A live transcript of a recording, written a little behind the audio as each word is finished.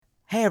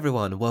Hey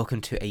everyone, welcome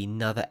to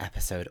another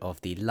episode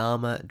of the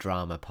Llama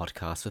Drama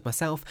podcast with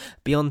myself,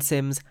 Beyond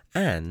Sims,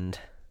 and...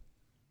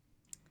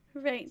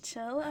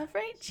 Rachel of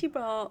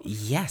Rachybot.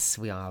 Yes,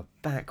 we are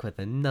back with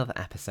another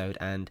episode,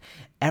 and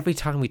every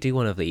time we do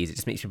one of these, it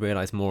just makes you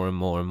realise more and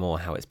more and more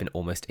how it's been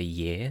almost a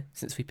year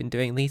since we've been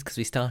doing these, because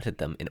we started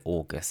them in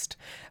August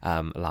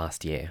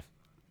last year.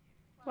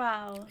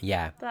 Wow.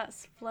 Yeah.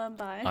 That's flown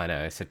by. I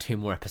know, so 2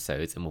 more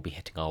episodes and we'll be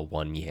hitting our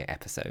 1 year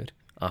episode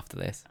after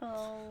this.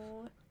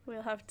 Oh,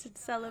 we'll have to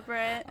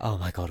celebrate. Oh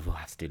my god, we'll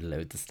have to do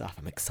loads of stuff.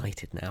 I'm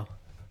excited now.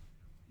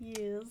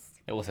 Years.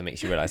 It also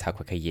makes you realise how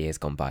quick a year's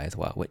gone by as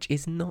well, which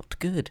is not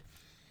good.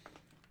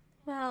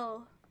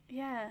 Well,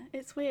 yeah,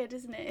 it's weird,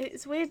 isn't it?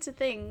 It's weird to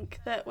think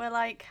that we're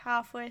like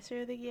halfway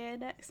through the year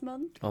next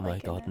month. Oh my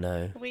like god, in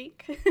no. A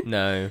week.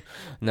 No,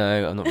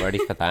 I'm not ready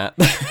for that.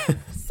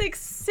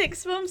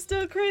 six months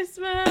till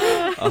Christmas.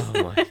 Oh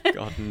my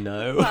god,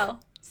 no. Well,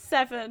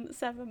 seven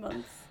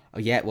months. Oh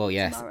yeah, well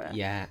yes, Tomorrow.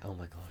 yeah. Oh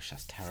my gosh,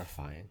 that's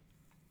terrifying.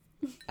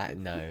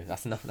 No,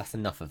 that's enough. That's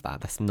enough of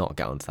that. Let's not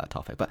get onto that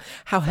topic. But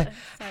Sorry.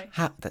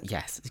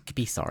 yes,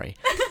 be sorry.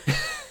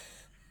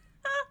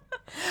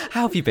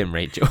 How have you been,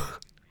 Rachel?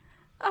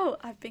 Oh,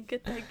 I've been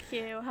good, thank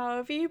you. How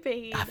have you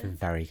been? I've been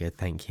very good,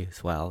 thank you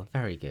as well.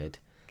 Very good.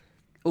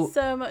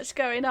 So much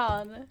going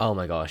on. Oh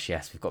my gosh,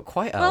 yes, we've got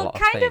quite a Well, lot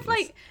of kind things. of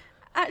like,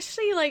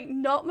 actually, like,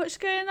 not much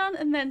going on,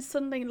 and then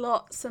suddenly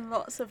lots and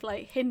lots of,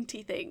 like,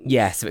 hinty things.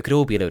 Yeah, so it could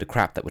all be a load of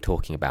crap that we're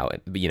talking about.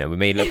 You know, we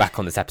may look back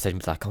on this episode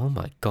and be like, oh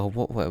my god,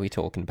 what were we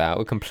talking about?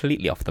 We're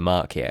completely off the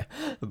mark here.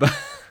 But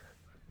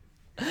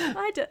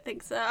I don't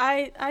think so.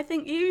 I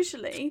think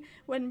usually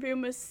when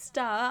rumours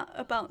start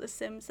about The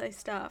Sims, they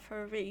start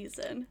for a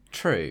reason.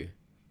 True.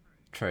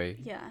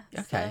 Yeah.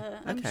 Okay, So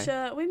I'm okay.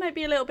 sure we might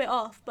be a little bit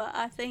off, but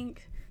I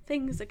think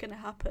things are going to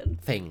happen.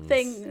 Things.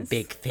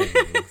 Big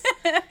things.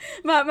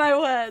 My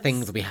words.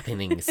 Things will be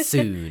happening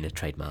soon,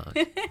 trademark.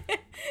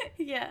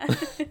 Yeah.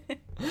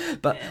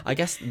 But I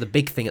guess the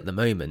big thing at the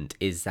moment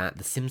is that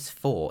The Sims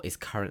 4 is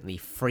currently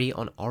free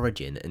on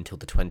Origin until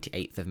the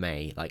 28th of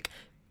May. Like,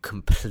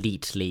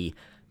 completely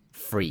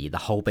free. The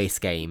whole base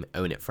game,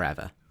 own it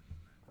forever.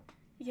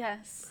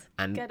 Yes.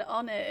 And get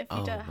on it if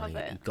you don't have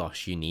it.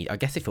 Gosh, you need... I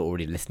guess if you're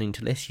already listening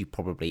to this, you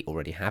probably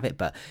already have it,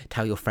 but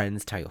tell your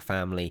friends, tell your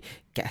family,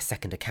 get a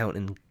second account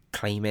and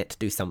claim it,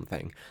 do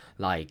something.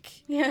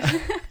 Like... Yeah.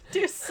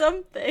 Do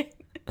something.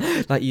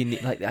 Like, you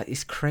need... Like, that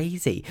is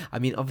crazy. I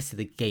mean, obviously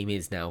the game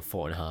is now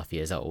 4.5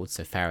 years old,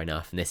 so fair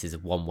enough, and this is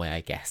one way,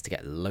 I guess, to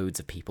get loads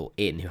of people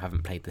in who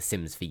haven't played The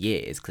Sims for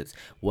years, because it's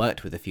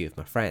worked with a few of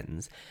my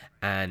friends,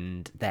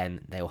 and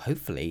then they'll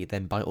hopefully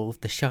then buy all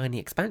of the shiny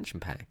expansion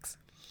packs.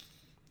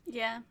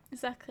 Yeah,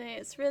 exactly.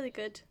 It's really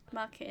good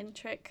marketing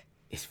trick.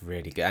 It's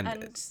really good. And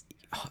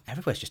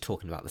everywhere's just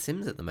talking about The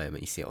Sims at the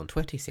moment. You see it on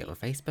Twitter, you see it on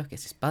Facebook.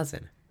 It's just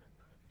buzzing.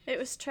 It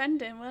was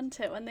trending, wasn't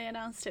it? When they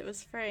announced it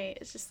was free,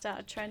 it just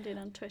started trending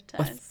on Twitter.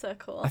 It's so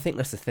cool. I think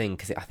that's the thing,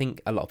 because I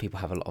think a lot of people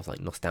have a lot of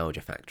like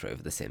nostalgia factor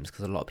over The Sims,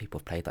 because a lot of people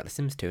have played like The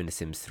Sims 2 and The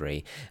Sims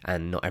 3,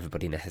 and not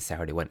everybody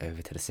necessarily went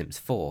over to The Sims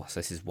 4.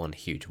 So this is one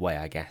huge way,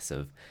 I guess,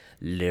 of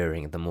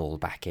luring them all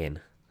back in.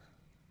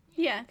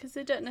 Yeah, because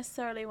they don't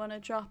necessarily want to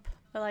drop,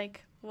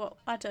 like, what,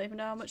 I don't even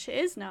know how much it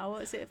is now.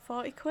 What is it,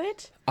 40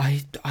 quid?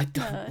 I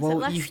don't. No, is well, it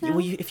less now?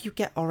 if you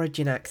get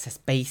Origin Access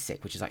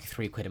Basic, which is like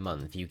 £3 a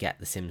month, you get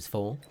The Sims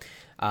 4.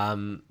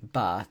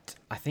 But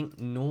I think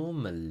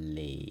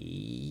normally,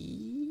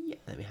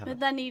 let me have. But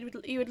then you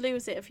would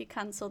lose it if you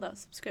cancel that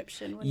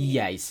subscription, wouldn't you?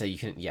 Yeah, so you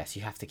can. Yes,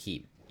 you have to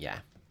keep. Yeah.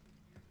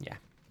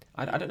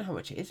 I don't know how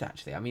much it is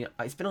actually. I mean,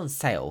 it's been on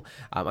sale.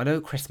 I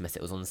know Christmas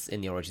it was in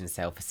the Origin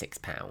sale for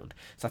 £6.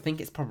 So I think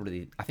it's like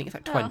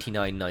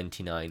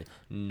 £29.99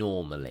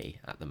 normally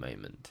at the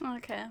moment.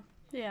 Okay.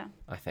 Yeah.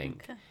 I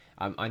think. Okay.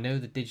 I know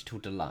the digital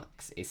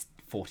deluxe is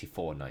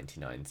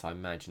 £44.99. So I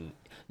imagine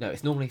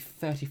it's normally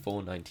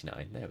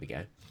 £34.99. There we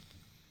go.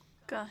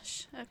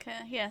 Gosh. Okay.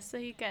 Yeah. So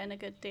you're getting a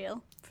good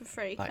deal for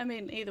free. Like, I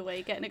mean, either way,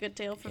 you're getting a good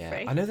deal for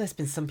free. I know there's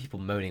been some people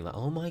moaning like,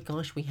 oh my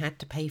gosh, we had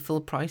to pay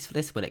full price for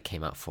this when it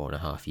came out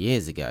 4.5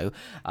 years ago.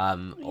 I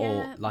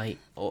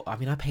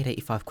mean, I paid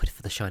 85 quid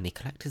for the Shiny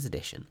Collector's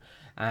Edition,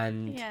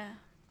 and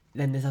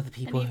then there's other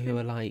people who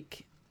are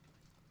like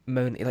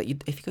moaning. Like,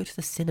 if you go to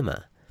the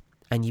cinema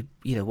and you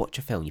watch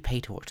a film, you pay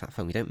to watch that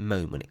film. You don't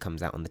moan when it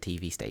comes out on the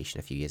TV station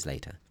a few years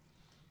later.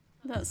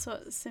 That's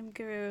what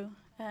SimGuru,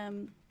 I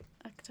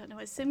don't know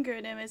what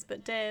SimGuru name is,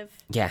 but Dave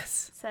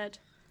said.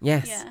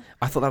 Yes. Yeah.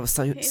 I thought that was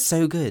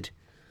so good.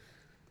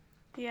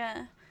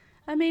 Yeah.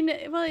 I mean,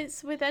 well,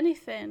 it's with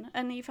anything,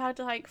 and you've had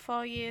like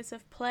 4 years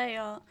of play,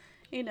 or,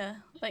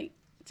 like,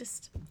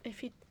 just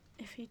if you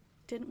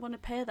didn't want to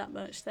pay that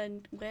much,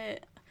 then wait.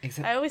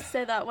 Exactly. I always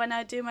say that when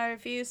I do my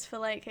reviews for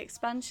like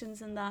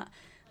expansions and that,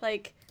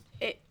 like,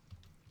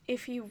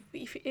 if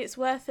it's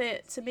worth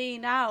it to me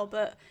now,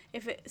 but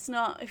if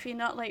you're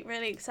not like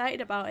really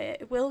excited about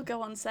it, it will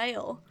go on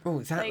sale. Oh,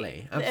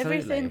 exactly. Like, absolutely.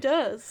 everything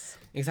does.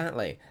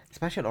 Exactly.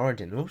 Especially on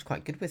Origin, they're always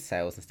quite good with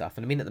sales and stuff.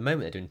 And I mean, at the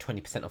moment, they're doing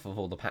 20% off of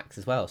all the packs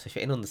as well. So if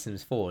you're in on The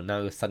Sims 4,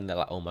 now suddenly they're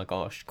like, oh my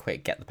gosh,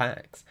 quick, get the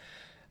packs.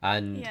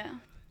 And Yeah.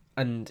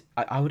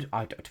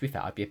 to be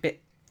fair, I'd be a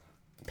bit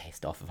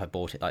pissed off if I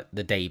bought it like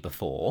the day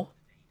before.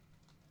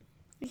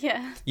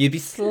 Yeah. You'd be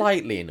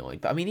slightly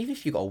annoyed, but I mean, even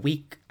if you got a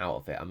week out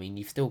of it, I mean,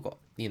 you've still got,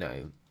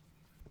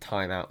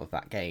 time out of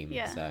that game.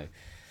 Yeah. So,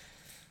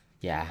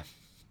 yeah.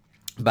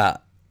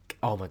 But,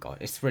 oh my god,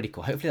 it's really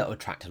cool. Hopefully that will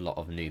attract a lot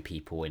of new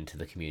people into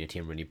the community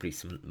and really breathe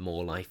some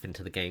more life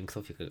into the game, because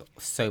obviously you've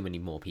got so many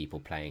more people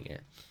playing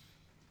it.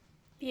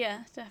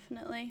 Yeah,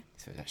 definitely.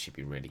 So that should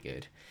be really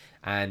good.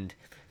 And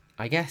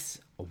I guess,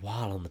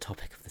 while on the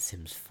topic of The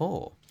Sims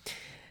 4,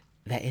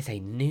 there is a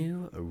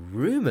new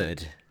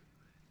rumoured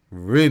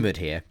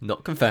here,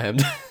 not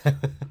confirmed,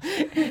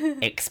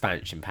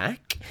 expansion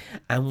pack.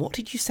 And what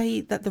did you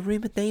say that the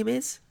rumoured name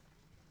is?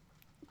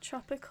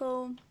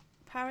 Tropical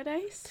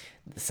Paradise?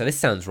 So this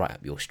sounds right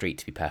up your street,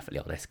 to be perfectly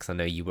honest, because I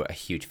know you were a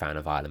huge fan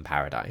of Island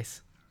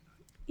Paradise.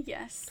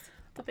 Yes,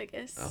 the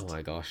biggest. Oh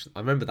my gosh, I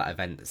remember that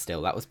event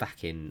still. That was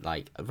back in,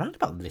 around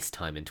about this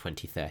time in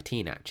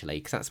 2013, actually,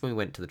 because that's when we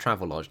went to the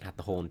Travelodge and had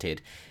the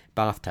haunted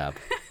bathtub.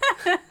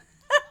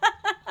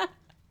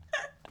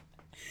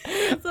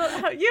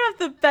 So you have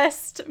the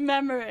best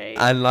memory.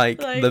 And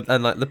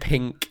the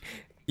pink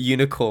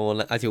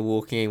unicorn as you're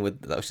walking in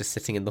that was just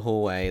sitting in the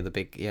hallway. The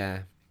big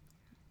Yeah,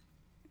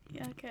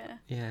 okay.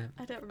 Yeah.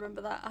 I don't remember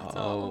that at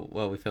all. Oh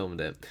well, we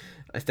filmed it.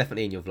 It's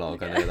definitely in your vlog.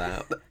 Okay. I know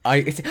that.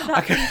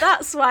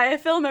 That's why I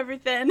film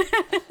everything.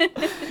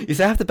 You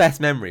say I have the best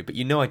memory, but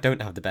I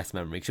don't have the best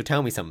memory, because you'll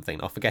tell me something,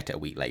 I'll forget it a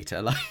week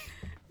later.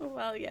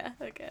 Well, yeah,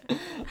 okay.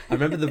 I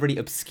remember the really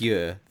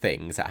obscure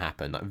things that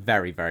happened,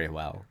 very, very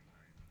well.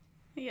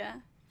 Yeah.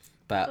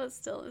 But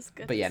still, it's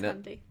good. But yeah,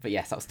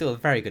 yes, that was still a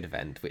very good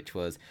event, which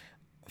was,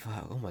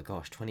 oh my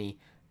gosh,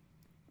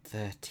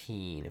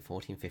 2013,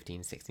 14,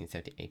 15, 16,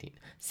 17, 18.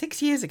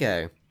 6 years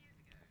ago.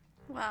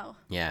 Wow.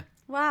 Yeah.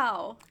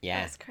 Wow. Yeah.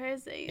 That's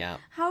crazy. Yeah.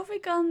 How have we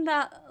gone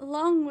that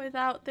long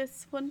without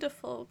this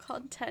wonderful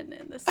content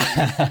in the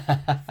Sims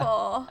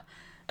 4?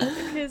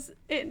 Because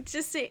it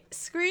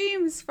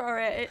screams for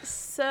it. It's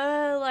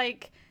so,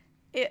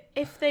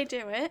 if they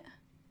do it,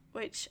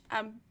 which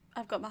I've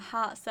got my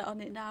heart set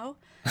on it now,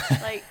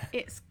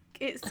 it's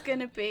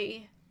gonna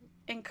be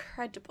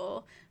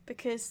incredible,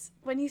 because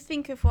when you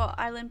think of what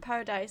Island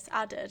Paradise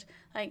added,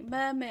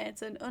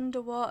 mermaids and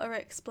underwater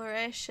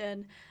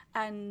exploration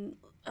and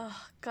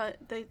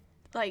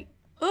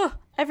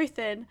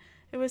everything,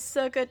 it was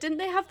so good. Didn't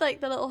they have the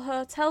little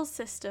hotel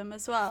system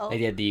as well? They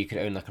did. You could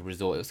own a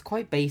resort. It was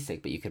quite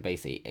basic, but you could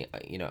basically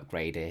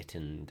upgrade it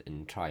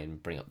and try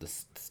and bring up the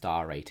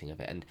star rating of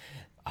it. And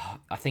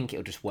I think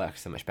it'll just work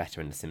so much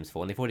better in The Sims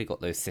 4, and they've already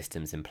got those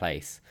systems in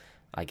place,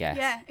 I guess.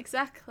 Yeah,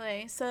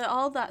 exactly. So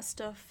all that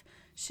stuff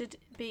should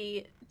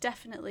be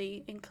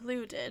definitely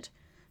included,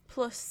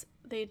 plus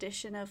the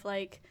addition of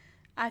I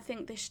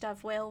think they should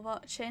have whale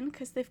watching,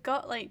 because they've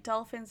got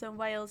dolphins and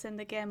whales in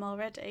the game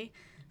already.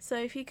 So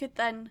if you could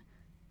then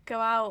go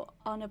out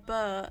on a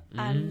boat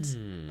and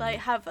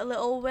have a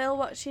little whale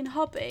watching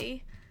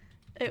hobby,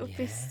 it would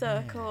be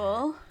so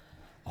cool.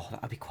 Oh,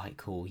 that would be quite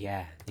cool.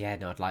 Yeah,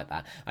 no, I'd like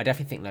that. I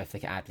definitely think, though, if they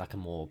could add a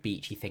more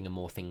beachy thing and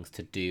more things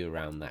to do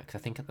around that, because I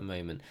think at the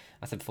moment,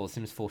 as I said before,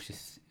 Sims 4 is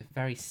just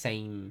very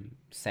same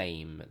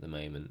at the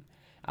moment.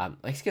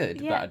 It's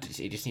good, but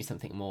it just needs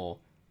something more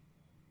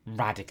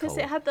radical. Because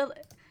it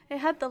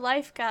had the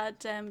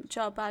lifeguard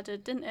job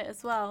added, didn't it,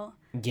 as well?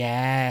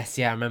 Yes,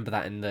 I remember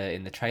that in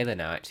the trailer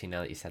now. Actually,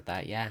 now that you said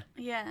that, yeah,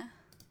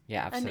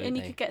 absolutely. And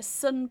you could get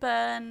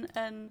sunburn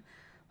and.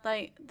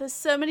 There's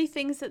so many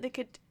things that they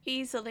could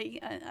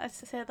easily, I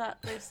say that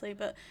loosely,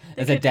 but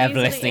there's a dev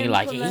listening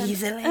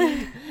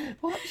easily.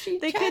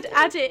 They could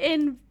add it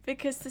in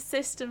because the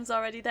system's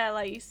already there,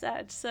 like you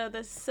said. So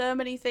there's so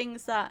many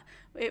things that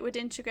it would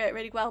integrate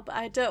really well. But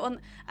I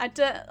don't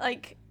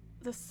like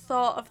the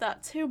thought of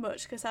that too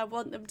much, because I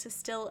want them to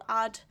still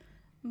add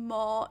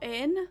more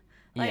in.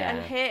 I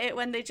hate it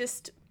when they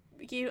just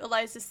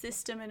utilize the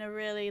system in a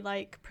really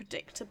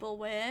predictable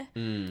way.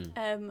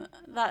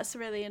 That's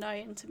really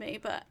annoying to me,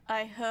 but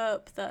I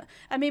hope that,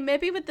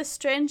 maybe with the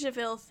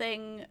Strangerville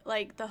thing,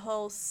 the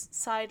whole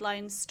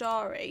sideline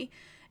story,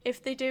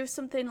 if they do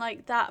something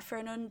like that for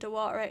an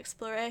underwater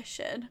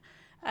exploration,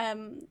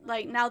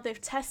 now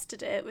they've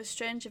tested it with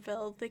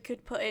Strangerville, they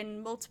could put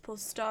in multiple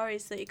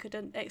stories that you could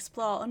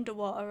explore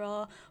underwater,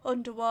 or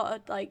underwater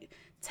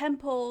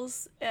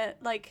temples,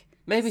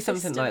 maybe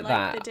something like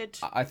that. They did.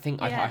 I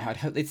think I'd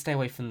hope they'd stay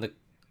away from the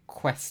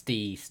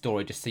questy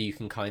story, just so you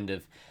can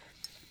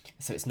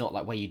so it's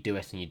not where you do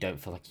it and you don't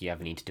feel like you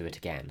ever need to do it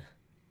again.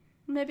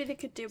 Maybe they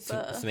could do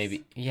both. So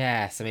maybe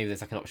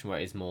there's an option where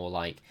it's more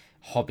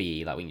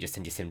hobby, when you just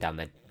send your sim down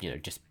there,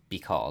 just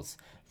because,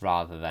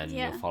 rather than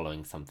you're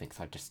following something.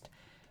 So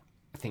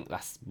I think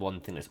that's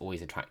one thing that's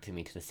always attracted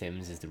me to The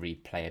Sims, is the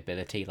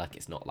replayability.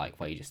 It's not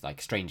where you just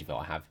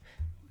Strangerville. I have.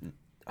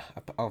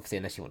 Obviously,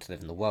 unless you want to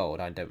live in the world,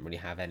 I don't really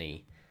have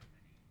any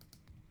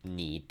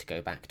need to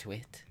go back to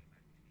it.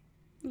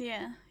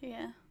 Yeah.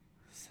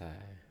 So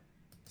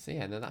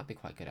yeah, no, that'd be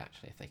quite good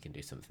actually if they can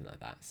do something like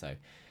that. So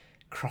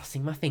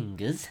crossing my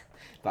fingers.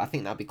 But I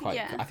think that'd be quite.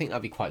 Yeah. I think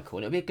that'd be quite cool.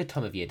 And it'll be a good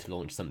time of year to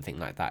launch something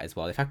like that as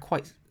well. They've had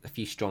quite a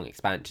few strong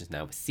expansions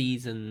now with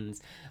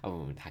seasons.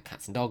 Oh, we had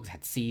Cats and Dogs,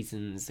 had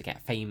seasons to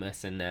Get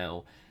Famous, and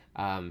now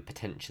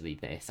potentially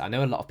this. I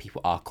know a lot of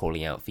people are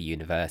calling out for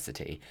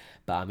University,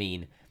 but I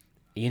mean,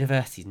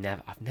 University's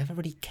never. I've never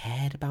really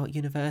cared about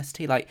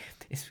University. Like,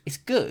 it's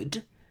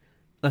good,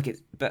 like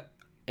but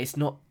it's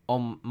not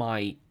on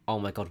my. Oh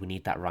my god, we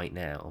need that right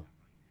now.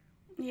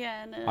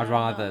 Yeah, no. I'd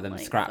rather them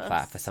scrap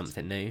that for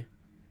something new.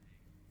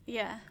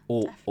 Yeah,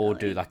 or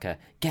do like a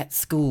Get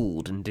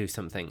Schooled and do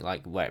something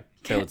like where it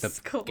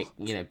builds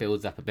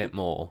builds up a bit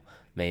more,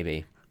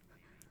 maybe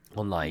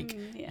on like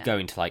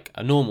going to like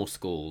a normal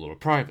school or a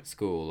private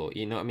school, or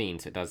you know what I mean,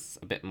 so it does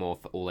a bit more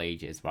for all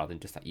ages rather than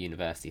just that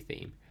university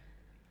theme.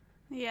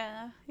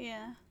 Yeah.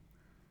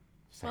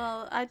 So.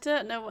 Well, I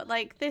don't know what,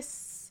 like,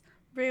 this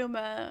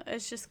rumour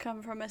has just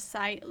come from a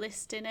site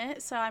listing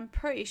it, so I'm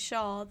pretty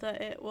sure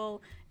that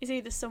it's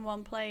either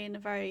someone playing a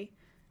very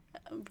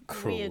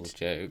cruel weird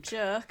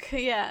joke,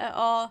 yeah,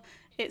 or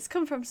it's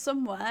come from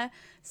somewhere.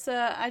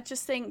 So I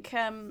just think,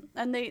 and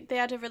they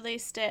had a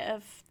release date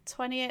of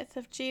 28th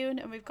of June,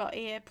 and we've got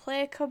EA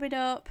Play coming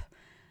up,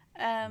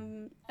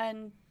 and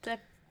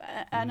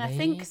I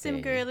think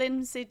Sim Guru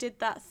Lindsay did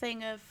that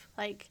thing of,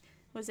 like,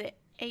 was it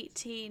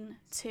 18,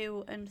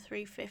 2 and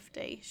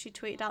 350? She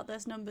tweeted out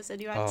those numbers and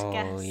you had to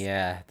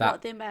guess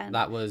what they meant.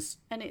 That was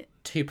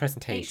 2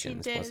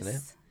 presentations, wasn't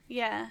it?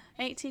 Yeah,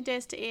 18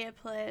 days to EA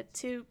Play,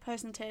 2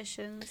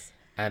 presentations.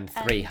 And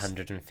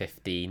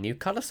 350 new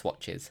colour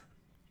swatches.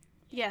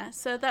 Yeah,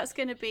 so that's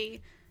going to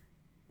be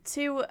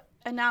 2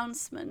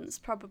 announcements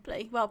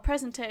probably. Well,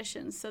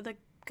 presentations, so they're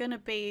going to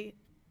be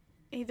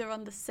either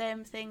on the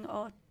same thing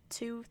or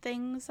 2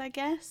 things, I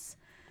guess.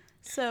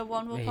 So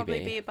one will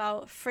probably be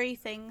about 3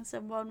 things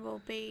and one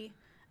will be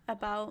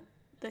about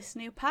this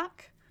new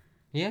pack.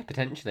 Yeah,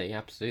 potentially,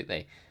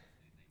 absolutely.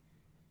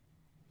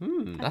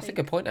 That's a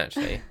good point,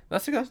 actually.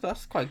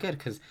 That's quite good,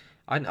 because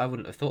I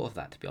wouldn't have thought of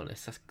that, to be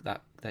honest.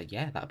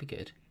 That'd be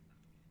good.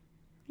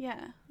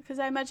 Yeah, because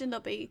I imagine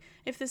there'll be,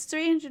 if there's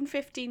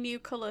 350 new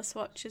colour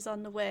swatches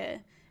on the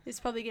way, it's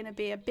probably going to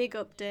be a big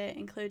update,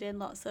 including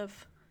lots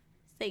of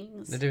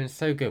things. They're doing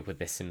so good with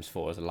this Sims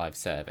 4 as a live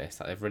service.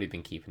 Like, they've really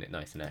been keeping it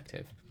nice and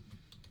active.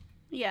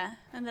 Yeah,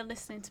 and they're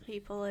listening to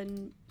people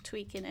and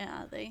tweaking it,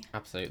 aren't they?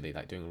 Absolutely,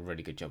 like, doing a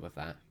really good job of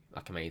that.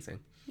 Like, amazing.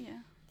 Yeah.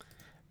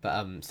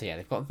 But, so yeah,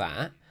 they've got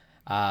that.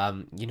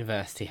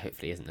 University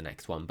hopefully isn't the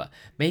next one, but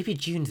maybe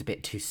June's a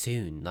bit too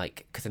soon,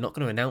 like, because they're not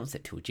going to announce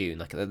it till June.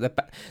 Like, they're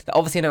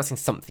obviously announcing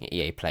something at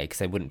EA Play, because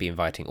they wouldn't be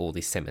inviting all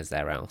these Simmers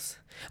there else.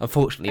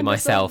 Unfortunately,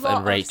 myself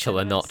and Rachel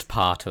are not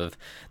part of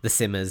the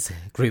Simmers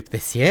group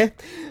this year.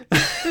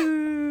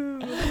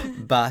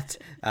 But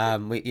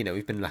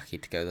we've been lucky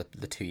to go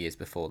the 2 years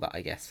before that,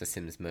 I guess, for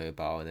Sims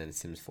Mobile, and then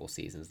Sims 4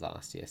 Seasons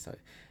last year. So,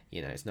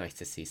 it's nice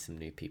to see some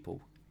new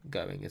people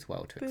going as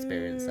well to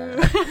experience that.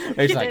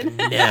 It's like,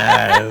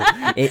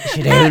 no, it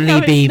should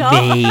only be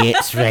me.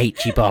 It's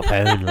Rachy Bop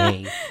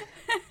only.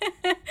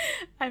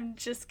 I'm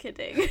just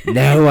kidding.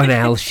 No one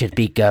else should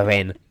be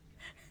going.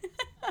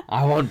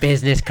 I want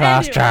business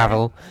class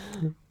travel.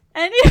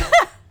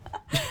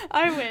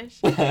 I wish.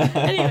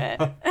 Anyway.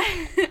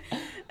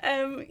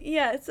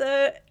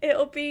 So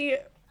it'll be,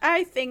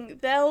 I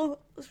think they'll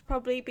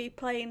probably be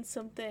playing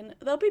something.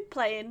 They'll be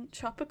playing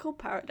Tropical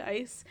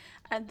Paradise,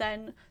 and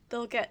then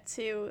they'll get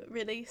to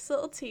release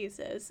little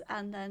teasers,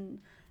 and then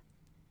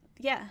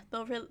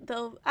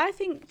they'll. I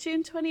think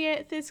June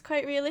 28th is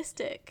quite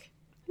realistic.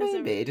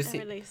 Maybe it just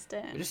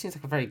seems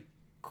like a very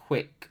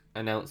quick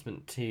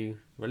announcement to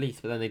release,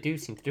 but then they do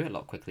seem to do it a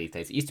lot quicker these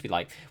days. It used to be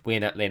like they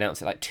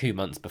announced it like 2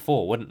 months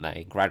before, wouldn't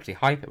they? Gradually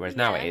hype it, whereas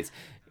now it is.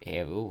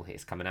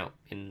 It's coming out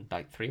in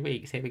like 3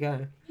 weeks. Here we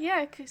go.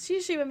 Yeah, because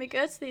usually when we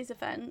go to these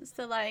events,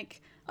 they're like,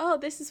 "Oh,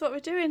 this is what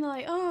we're doing." They're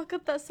like, "Oh,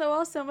 God, that's so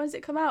awesome. When does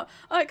it come out?"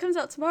 "Oh, it comes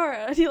out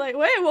tomorrow." And you're like,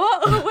 "Wait,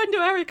 what? When do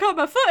I record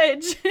my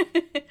footage?"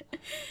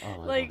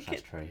 Oh my gosh,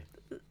 that's true.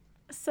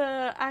 So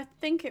I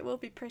think it will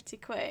be pretty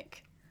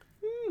quick.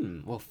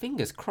 Well,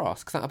 fingers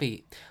crossed, because that'll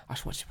be. I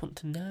just want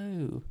to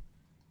know.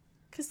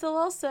 Because they'll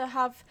also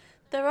have.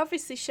 They're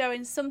obviously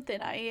showing something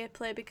at EA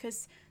Play,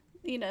 because.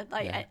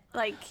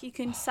 Like you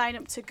can sign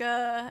up to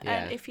go,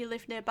 and if you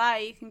live nearby,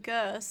 you can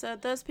go. So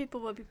those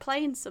people will be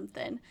playing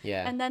something,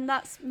 and then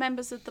that's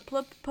members of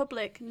the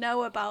public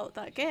know about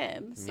that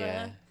game.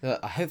 So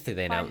hopefully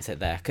they announce it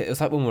there. Cause it was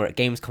like when we were at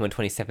Gamescom in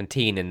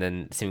 2017, and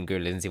then Sim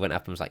Guru Lindsay went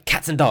up and was like,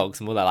 "Cats and Dogs,"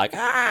 and we're like,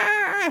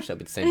 "Ah!" So it'll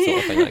be the same sort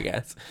of thing, I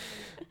guess.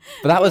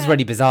 But that was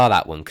really bizarre,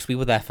 that one, because we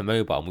were there for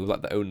mobile, and we were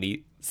like the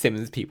only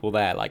Sims people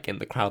there, like in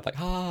the crowd, like,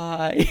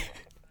 "Hi."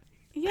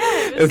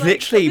 Yeah, it was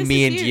literally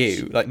me and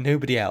you, like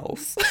nobody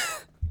else.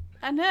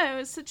 I know, it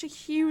was such a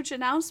huge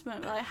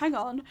announcement. Like, hang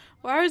on,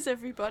 where is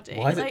everybody?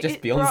 Why is it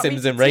just Beyond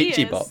Sims and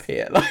Rachy Bop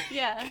here? Like,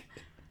 yeah.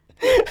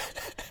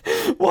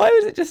 Why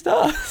was it just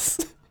us?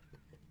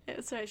 It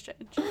was very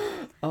strange.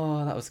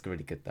 Oh, that was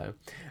really good though.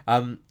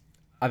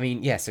 I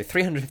mean, so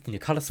 350 new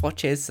colour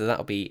swatches, so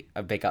that'll be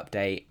a big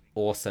update.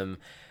 Awesome.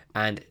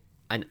 And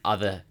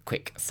other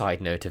quick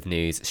side note of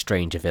news,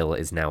 Strangerville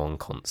is now on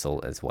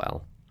console as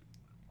well.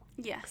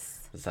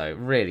 Yes. So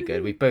really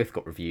good. We've both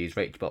got reviews.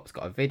 Rachel Bop's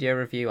got a video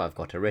review. I've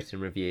got a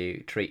written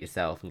review. Treat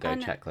yourself and go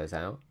check those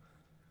out.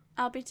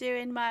 I'll be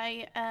doing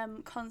my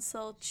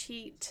console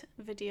cheat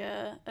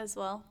video as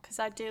well, because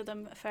I do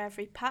them for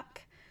every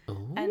pack.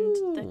 Ooh.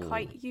 And they're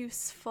quite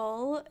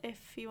useful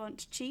if you want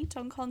to cheat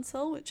on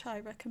console, which I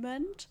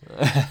recommend.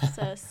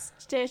 So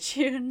stay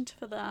tuned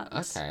for that.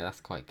 Okay,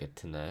 that's quite good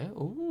to know.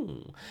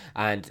 Ooh.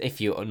 And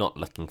if you're not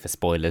looking for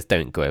spoilers,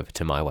 don't go over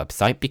to my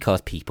website,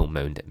 because people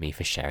moaned at me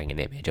for sharing an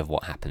image of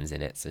what happens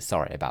in it. So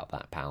sorry about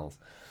that, pals.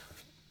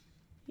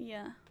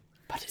 Yeah.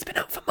 But it's been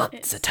out for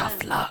months, so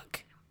tough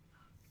luck.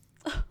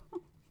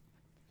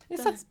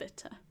 That's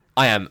bitter.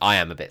 I am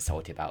a bit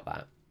salty about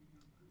that.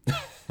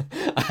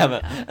 I am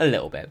a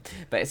little bit,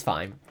 but it's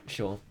fine.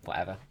 Sure,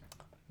 whatever.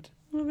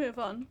 We'll move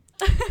on.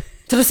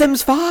 To The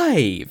Sims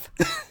 5!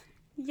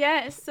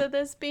 Yes, so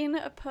there's been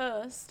a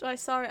post, I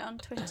saw it on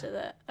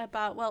Twitter,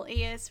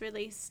 EA's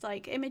released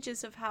like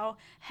images of how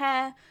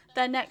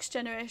their next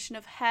generation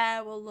of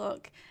hair will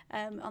look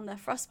on their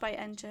Frostbite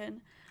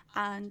engine,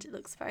 and it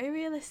looks very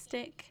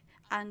realistic,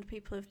 and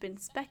people have been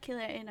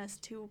speculating as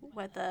to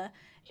whether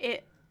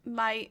it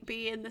might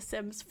be in The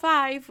Sims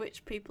 5,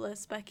 which people are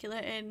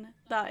speculating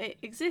that it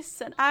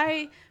exists. And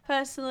I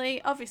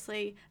personally,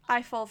 obviously,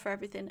 I fall for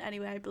everything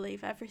anyway. I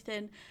believe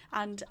everything,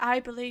 and I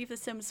believe The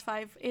Sims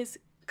 5 is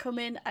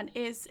coming and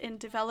is in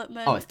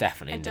development. Oh, it's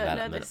definitely in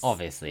development.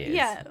 Obviously it is.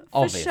 Yeah,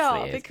 for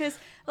sure. Because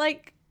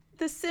like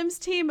the Sims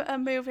team are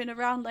moving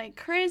around like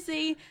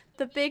crazy.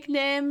 The big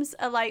names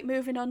are like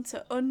moving on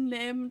to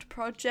unnamed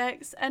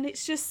projects, and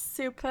it's just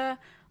super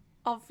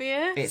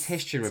obvious. It's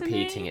history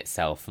repeating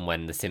itself from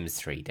when The Sims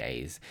 3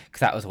 days, because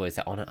that was always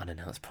on an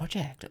unannounced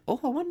project. Oh,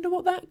 I wonder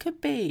what that could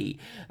be.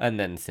 And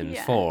then Sims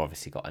 4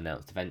 obviously got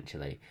announced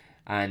eventually.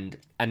 And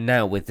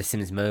now with The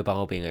Sims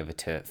Mobile being over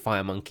to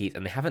Fire Monkeys,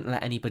 and they haven't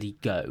let anybody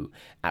go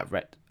at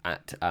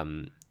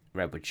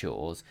Redwood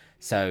Shores,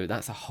 so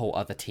that's a whole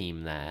other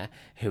team there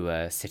who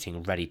are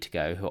sitting ready to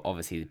go, who are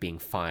obviously being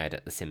fired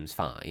at The Sims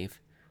 5.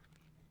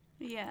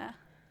 Yeah.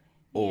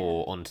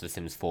 Or onto The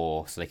Sims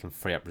 4, so they can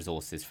free up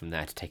resources from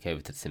there to take over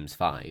to The Sims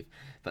 5.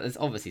 But there's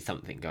obviously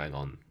something going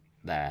on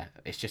there.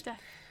 It's just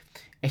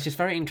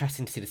very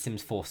interesting to see The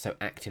Sims 4 so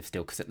active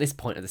still, because at this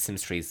point of The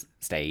Sims 3's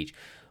stage,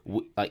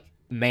 like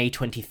May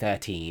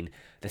 2013,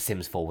 The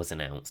Sims 4 was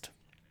announced.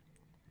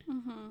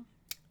 Mm-hmm.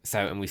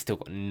 So, and we've still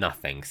got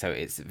nothing. So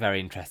it's very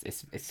interesting.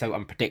 It's so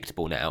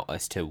unpredictable now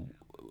as to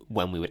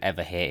when we would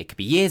ever hear. It could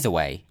be years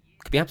away.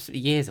 It could be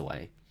absolutely years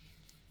away.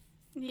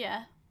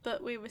 Yeah,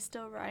 but we were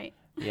still right.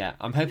 Yeah,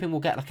 I'm hoping we'll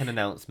get like an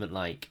announcement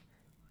like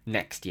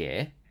next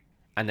year,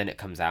 and then it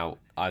comes out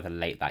either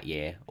late that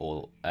year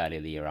or early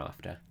the year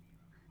after.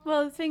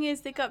 Well, the thing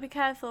is, they've got to be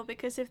careful,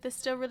 because if they're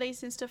still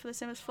releasing stuff for The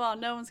Sims 4,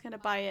 no one's going to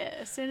buy it.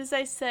 As soon as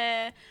they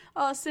say,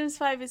 oh, Sims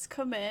 5 is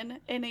coming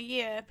in a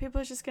year, people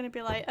are just going to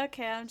be like,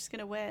 okay, I'm just going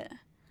to wait.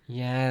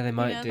 Yeah, they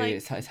might do. Like,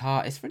 it's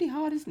hard. It's really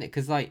hard, isn't it?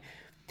 Because like,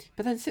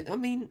 but then, I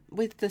mean,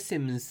 with The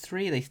Sims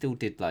 3, they still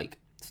did like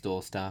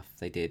store stuff.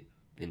 They did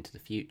Into the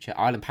Future.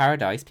 Island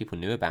Paradise, people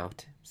knew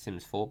about.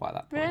 Sims 4 by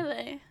that point.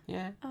 Really?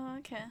 Yeah. Oh,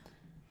 okay.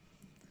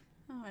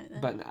 All right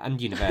then.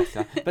 And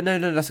Universal. But no,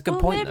 that's a good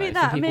point. Maybe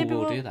though. that. Some people Maybe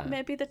will do that.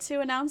 Maybe the two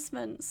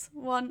announcements.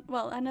 One,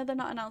 well, I know they're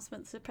not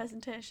announcements; they're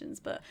presentations.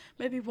 But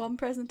maybe one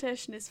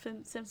presentation is for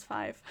Sims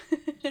 5.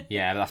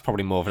 Yeah, that's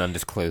probably more of an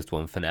undisclosed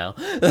one for now.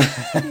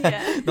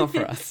 Yeah. Not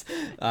for us.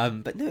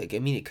 But no, I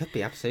mean, it could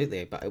be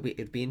absolutely. But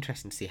it'd be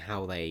interesting to see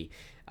how they.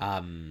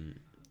 I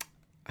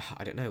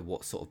don't know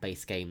what sort of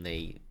base game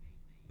they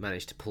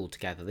managed to pull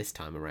together this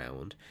time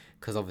around,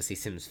 because obviously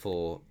Sims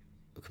 4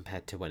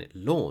 compared to when it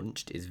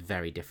launched is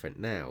very different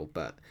now,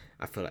 but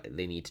I feel like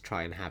they need to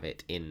try and have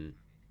it in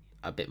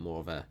a bit more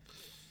of a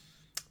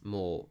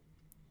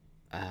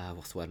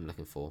what's the word I'm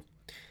looking for,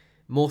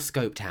 more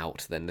scoped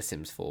out than The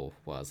Sims 4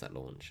 was at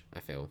launch, I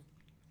feel.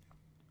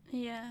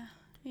 Yeah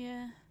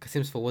Because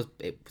Sims 4 was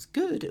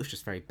good, it was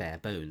just very bare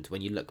bones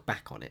when you look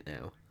back on it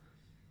now.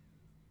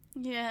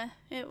 Yeah,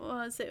 it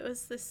was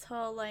this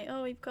whole like,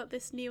 oh, we've got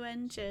this new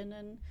engine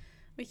and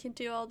we can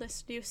do all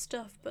this new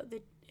stuff, but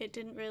it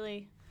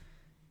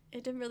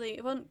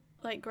wasn't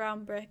like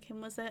groundbreaking,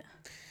 was it?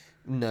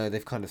 No,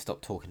 they've kind of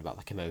stopped talking about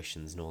like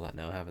emotions and all that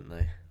now, haven't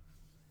they?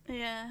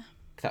 Yeah.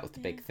 That was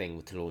the big thing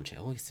with the launch.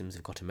 Oh, Sims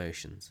have got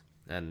emotions,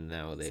 and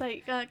now they. It's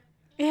like,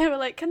 we're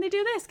like, can they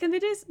do this? Can they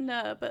do this?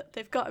 No, but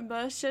they've got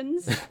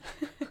emotions.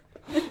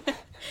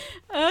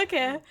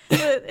 Okay,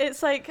 but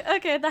it's like,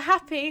 okay, they're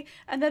happy,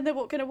 and then they're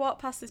going to walk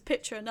past this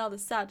picture, and now they're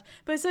sad.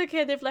 But it's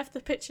okay, they've left the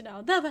picture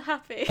now. Now they're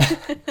happy.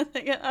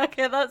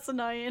 Okay, that's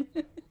annoying.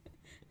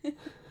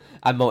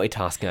 And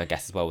multitasking, I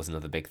guess, as well was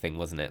another big thing,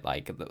 wasn't it?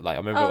 Like I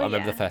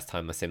remember the first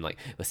time my Sim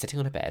was sitting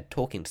on a bed,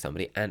 talking to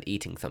somebody, and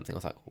eating something. I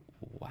was like,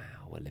 wow,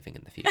 we're living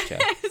in the future.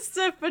 It's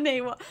so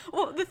funny what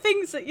the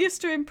things that used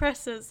to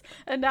impress us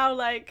are now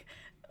like,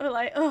 we're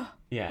like, oh,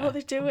 Yeah. what are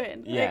they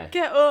doing? Yeah. Like,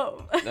 get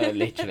up. No,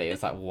 literally,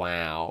 it's like,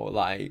 wow,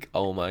 like,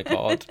 oh my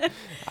God.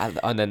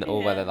 And then,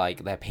 or whether,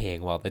 like, they're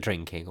peeing while they're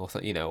drinking, or,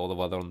 you know, or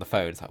while they're on the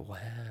phone, it's like,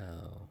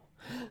 wow.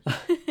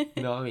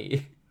 You know what I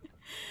mean?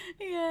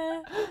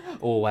 Yeah.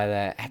 Or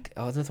whether,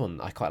 another one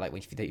I quite like,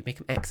 when you make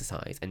them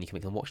exercise, and you can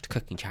make them watch the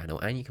cooking channel,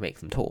 and you can make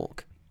them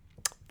talk.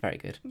 Very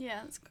good.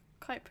 Yeah, it's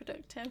quite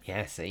productive.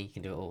 Yeah, see, you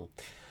can do it all.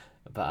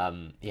 But,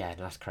 yeah,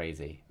 that's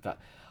crazy. But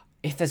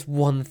if there's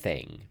one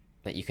thing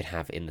that you could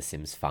have in The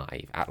Sims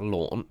 5 at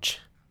launch,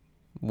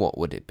 what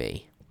would it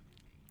be?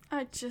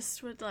 I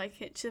just would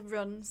like it to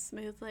run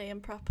smoothly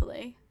and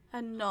properly,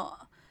 and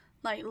not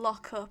like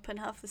lock up and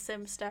have the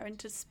Sims stare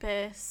into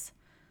space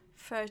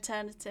for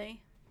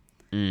eternity.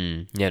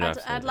 Yeah, no,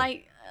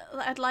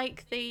 I'd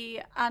like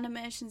the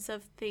animations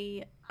of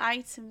the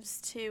items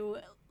to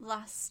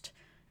last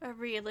a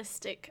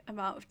realistic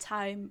amount of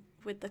time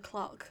with the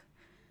clock.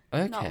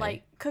 Okay. Not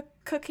like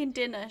cooking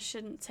dinner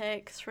shouldn't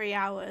take 3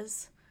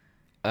 hours.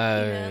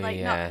 Oh, You know, like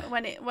yeah.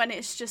 not when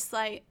it's just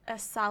like a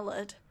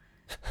salad.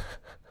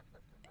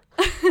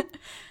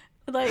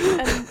 Like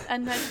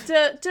and then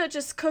don't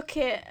just cook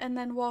it and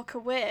then walk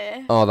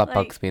away. Oh, that like,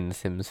 bugs me in The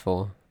Sims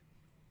 4.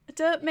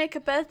 Don't make a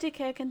birthday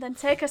cake and then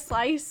take a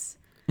slice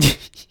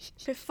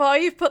before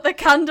you put the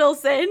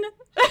candles in.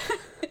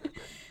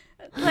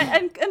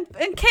 Like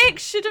and cake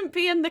shouldn't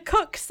be in the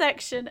cook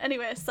section.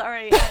 Anyway,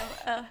 sorry.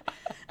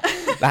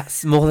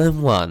 That's more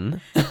than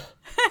one.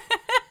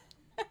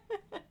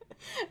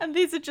 And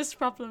these are just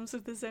problems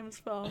with The Sims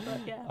 4,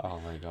 but yeah. Oh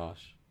my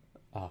gosh.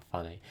 Oh,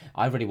 funny.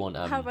 I really want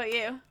How about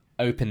you?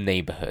 open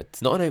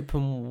neighborhoods, not an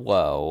open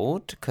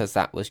world, because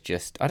that was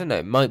just, I don't know,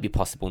 it might be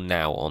possible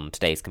now on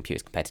today's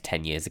computers compared to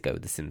 10 years ago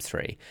with The Sims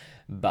 3,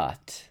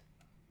 but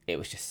it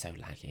was just so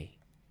laggy.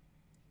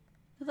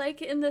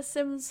 Like in The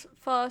Sims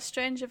 4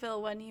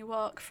 Strangerville, when you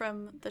walk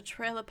from the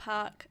trailer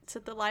park to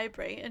the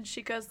library and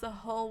she goes the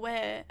whole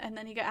way, and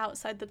then you get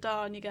outside the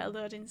door and you get a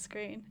loading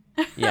screen.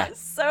 Yeah.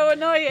 It's so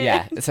annoying.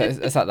 Yeah, so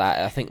it's like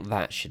that. I think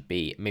that should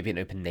be maybe an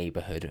open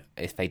neighborhood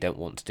if they don't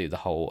want to do the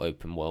whole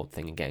open world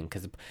thing again,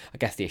 because I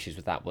guess the issues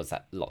with that was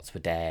that lots were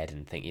dead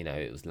and you know,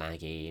 it was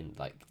laggy, and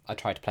like I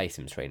tried to play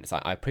Sims 3 and it's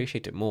like I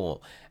appreciate it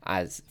more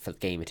as for the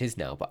game it is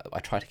now, but I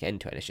try to get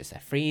into it and it's just a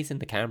freezing,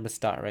 the camera's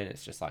stuttering,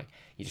 it's just like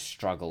you just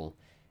struggle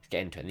to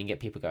get into it, and you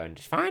get people going,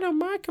 it's fine on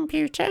my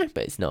computer,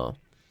 but it's not.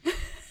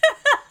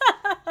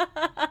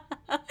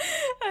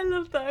 I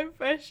love that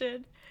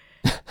impression.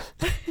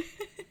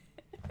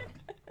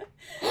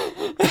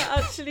 That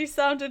actually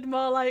sounded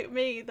more like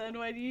me than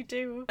when you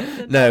do.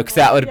 No, because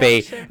that would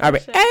be, I'd be,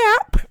 hey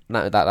up!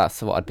 No,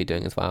 that's what I'd be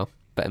doing as well,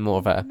 but more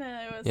of a, No,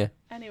 it was, yeah.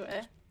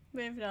 Anyway,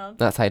 moving on.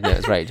 That's how you know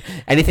it's Rachel.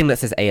 Anything that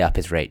says A up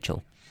is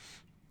Rachel.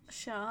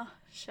 Sure.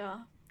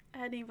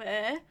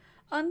 Anyway,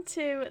 on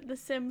to The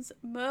Sims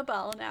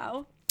Mobile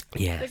now.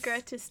 Yes. The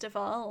greatest of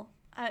all.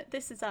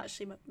 This is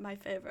actually my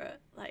favourite,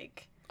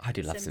 like, I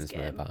do love Sims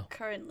game Mobile.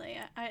 currently.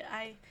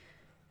 I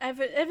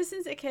ever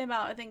since it came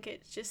out, I think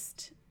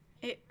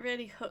it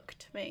really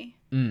hooked me,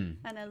 and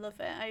I love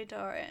it. I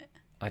adore it.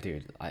 I do.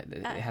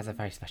 It has a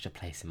very special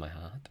place in my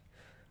heart.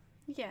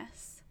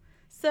 Yes.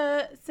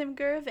 So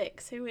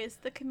Simgurovix, who is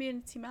the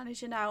community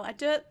manager now, I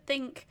don't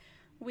think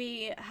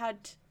we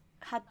had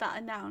that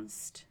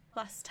announced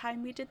last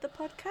time we did the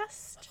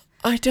podcast.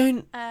 I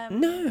don't.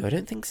 No, I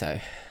don't think so.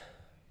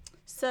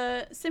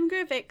 So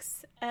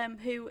Simgurovix,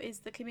 who is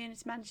the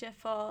community manager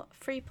for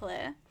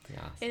Freeplay,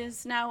 Yes.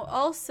 is now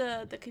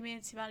also the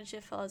community manager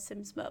for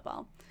Sims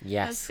Mobile.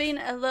 Yes. There's been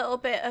a little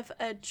bit of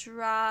a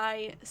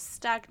dry,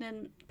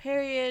 stagnant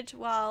period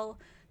while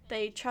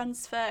they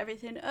transfer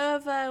everything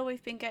over.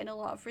 We've been getting a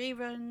lot of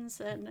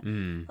reruns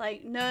and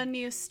like no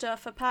new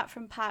stuff apart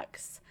from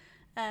packs,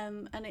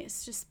 and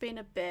it's just been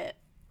a bit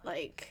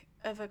like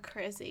of a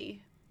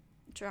crazy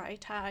dry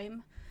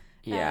time.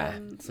 Yeah.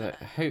 So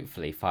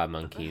hopefully Fire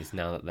Monkeys,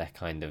 now that they're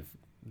kind of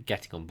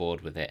getting on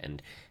board with it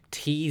and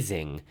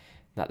teasing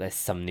that there's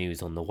some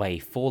news on the way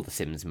for The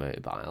Sims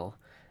Mobile.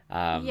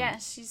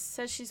 Yes, she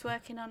says she's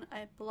working on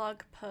a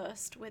blog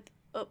post with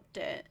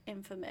update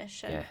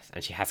information. Yes,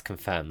 and she has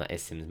confirmed that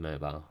is Sims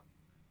Mobile.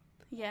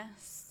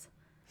 Yes.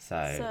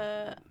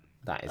 So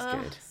that is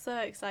good. So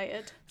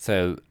excited.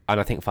 So, and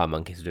I think Fire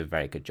Monkeys will do a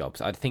very good job.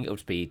 So I think it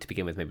would be, to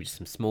begin with, maybe just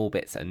some small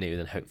bits that are new,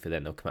 then hopefully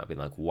then they'll come out being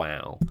like,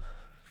 wow.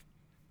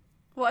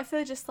 What if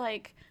they're just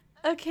like,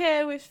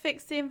 okay, we've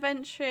fixed the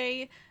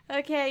inventory,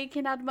 okay, you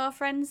can add more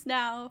friends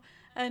now,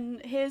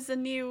 and here's a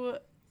new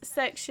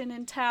section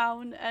in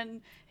town,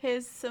 and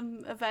here's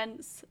some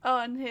events,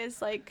 and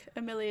here's like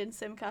 1 million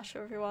sim cash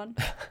for everyone.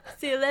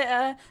 See you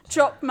later.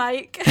 Drop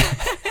mic.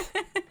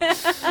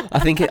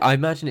 I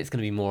imagine it's going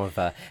to be more of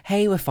a,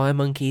 hey, we're Fire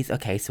Monkeys,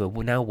 okay, so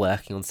we're now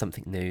working on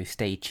something new,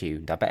 stay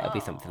tuned. I bet it'll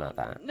be something like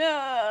that.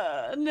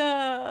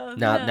 No.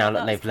 Now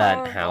that they've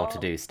learned how to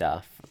horrible. do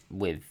stuff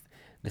with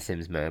The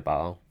Sims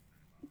Mobile.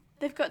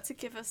 They've got to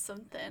give us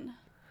something.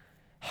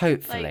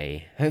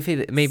 Hopefully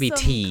maybe some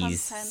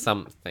tease content.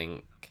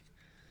 something.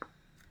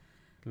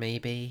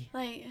 Maybe.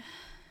 Like,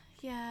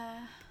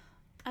 yeah.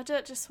 I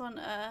don't just want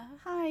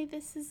hi,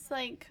 this is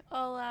like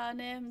all our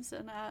names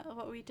and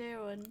what we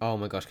do. And oh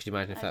my gosh, could you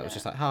imagine if that was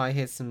just like, hi,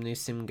 here's some new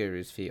sim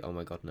gurus for you? Oh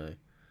my god, no.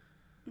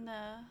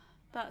 No,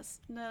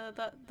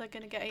 that they're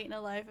gonna get eaten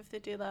alive if they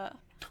do that.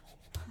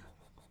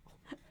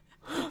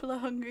 People are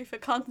hungry for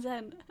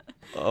content.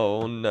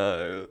 Oh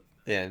no.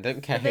 Yeah,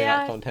 don't care who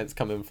that content's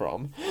coming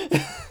from.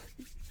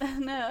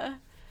 No.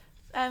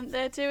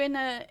 They're doing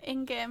a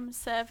in-game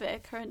survey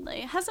currently.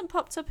 It hasn't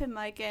popped up in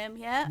my game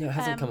yet. No, it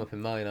hasn't come up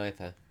in mine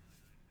either.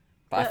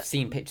 But I've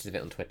seen pictures of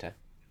it on Twitter.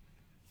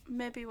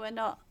 Maybe we're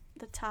not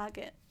the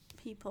target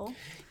people.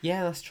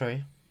 Yeah, that's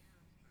true.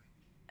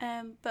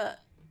 But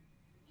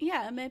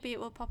yeah, maybe it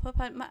will pop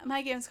up.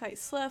 My game's quite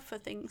slow for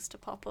things to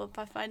pop up.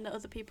 I find that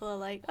other people are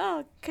like,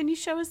 "Oh, can you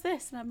show us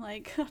this?" And I'm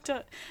like, I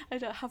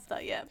don't have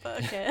that yet,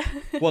 but okay.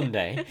 One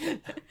day.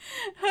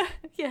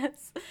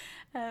 Yes.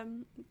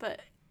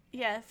 But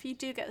yeah, if you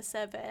do get the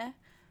survey,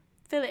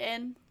 fill it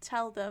in,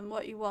 tell them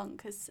what you want,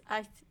 because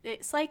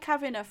it's like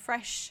having a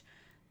fresh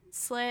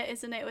slate,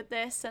 isn't it, with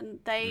this? And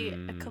they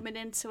are coming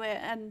into it,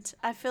 and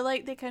I feel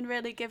like they can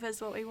really give us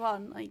what we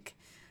want. Like,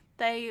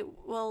 they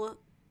will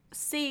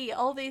see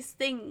all these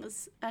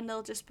things and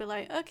they'll just be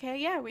like, okay,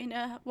 yeah, we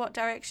know what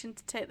direction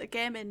to take the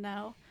game in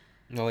now.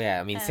 Oh yeah,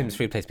 I mean, Sims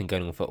Freeplay's been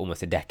going on for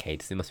almost a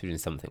decade, so they must be doing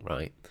something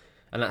right.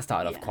 And that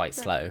started off quite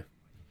slow.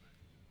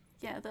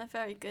 Yeah, they're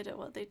very good at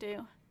what they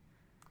do.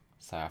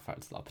 So I thought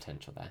there's a lot of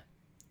potential there.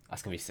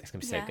 It's gonna be so good. It's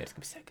gonna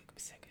be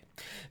so good.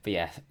 But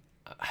yeah,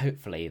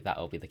 hopefully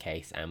that'll be the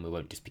case, and we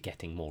won't just be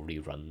getting more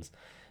reruns.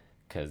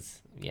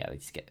 Because yeah, they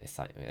just get it's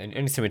like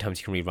only so many times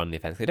you can rerun the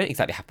events. They don't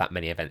exactly have that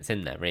many events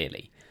in there,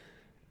 really.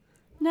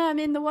 No, I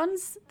mean, the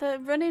ones they're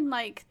running,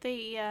 like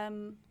the I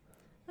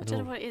don't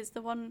know what it is.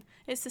 The one,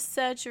 it's the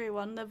surgery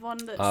one, the one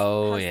that has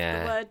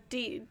the word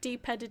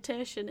deep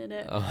meditation in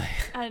it,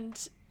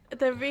 and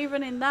they're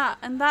rerunning that,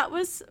 and that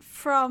was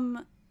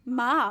from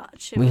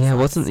March. I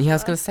was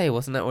gonna say,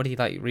 wasn't that already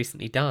like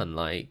recently done?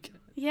 Like,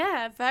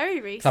 yeah,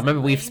 very recently. I remember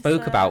we've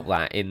spoke about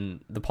that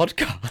in the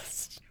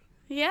podcast.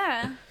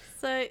 Yeah,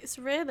 so it's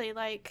really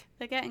like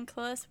they're getting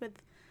close with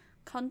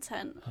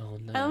content. Oh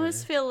no! I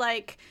almost feel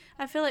like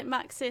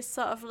Maxis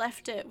sort of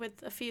left it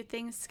with a few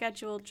things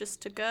scheduled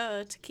just to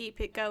go to keep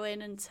it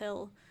going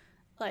until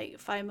like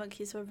Fire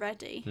Monkeys were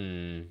ready.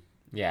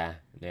 Yeah.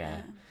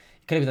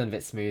 It could have been done a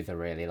bit smoother,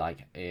 really.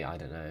 Like, I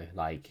don't know,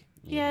 like.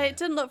 Yeah, it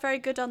doesn't look very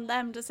good on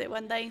them, does it,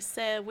 when they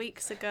say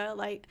weeks ago,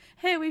 like,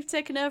 hey, we've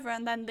taken over,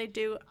 and then they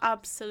do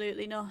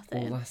absolutely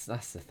nothing. Well,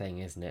 that's the thing,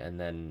 isn't it? And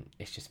then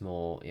it's just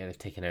more, they've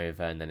taken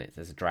over, and then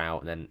there's a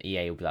drought, and then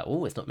EA will be like,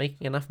 oh, it's not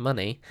making enough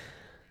money.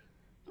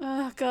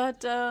 Oh, God,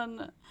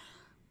 don't.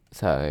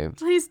 So.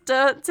 Please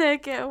don't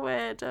take it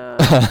away,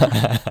 don't.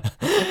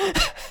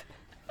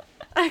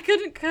 I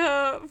couldn't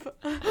cope.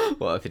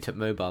 What if it took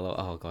mobile?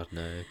 Oh, God,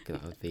 no.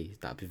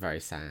 That'd be very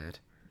sad.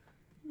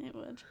 It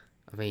would.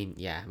 I mean,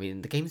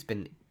 the game's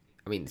been...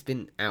 it's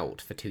been out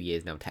for 2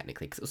 years now,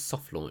 technically, because it was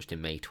soft launched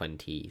in May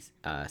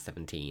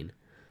 2017.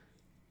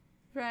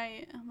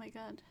 Right, oh my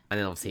God. And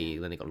then, obviously,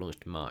 then it got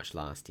launched in March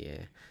last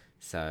year.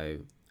 So,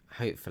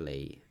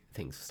 hopefully,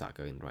 things will start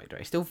going in the right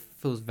direction. It still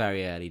feels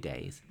very early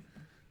days.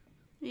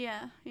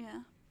 Yeah.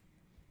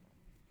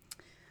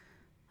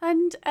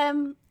 And,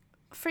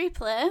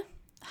 Freeplay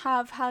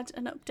have had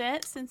an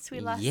update since we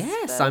last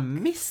spoke. I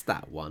missed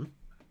that one.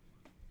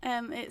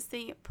 It's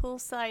the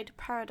Poolside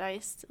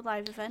Paradise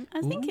live event.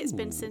 I think it's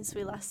been since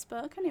we last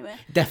spoke, anyway.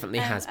 Definitely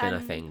has been, I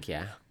think,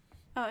 yeah.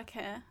 Oh,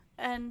 okay.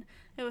 And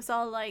it was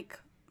all like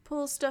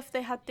pool stuff.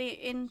 They had the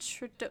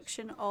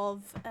introduction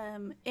of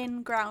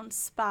in-ground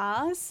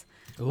spas,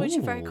 which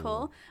are very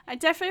cool. I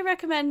definitely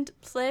recommend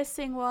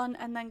placing one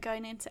and then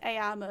going into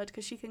AR mode,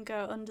 because you can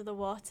go under the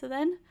water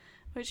then,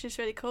 which is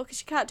really cool,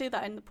 because you can't do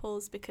that in the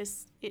pools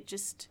because it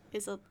just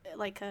is a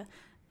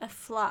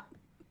flat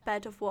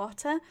bed of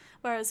water,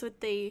 whereas with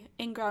the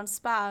in-ground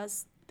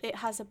spas it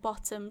has a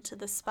bottom to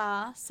the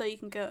spa, so you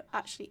can go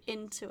actually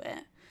into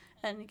it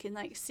and you can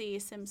like see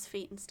your Sims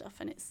feet and stuff,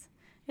 and it's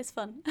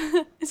fun.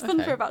 It's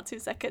fun for about 2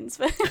 seconds,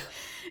 but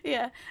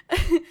yeah.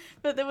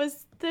 But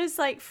there's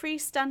like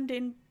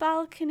freestanding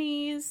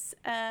balconies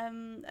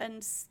and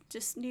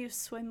just new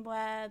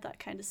swimwear, that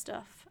kind of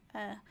stuff.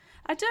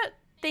 I don't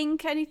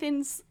think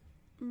anything's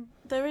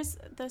there's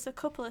a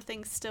couple of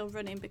things still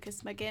running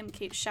because my game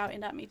keeps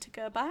shouting at me to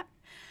go back.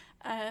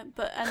 And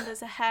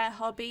there's a hair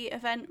hobby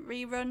event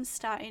rerun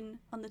starting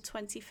on the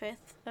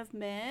 25th of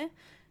May,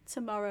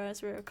 tomorrow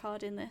as we're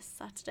recording this,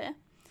 Saturday.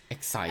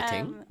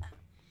 Exciting.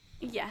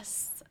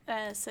 Yes.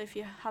 So if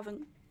you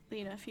haven't,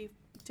 if you're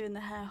doing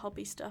the hair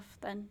hobby stuff,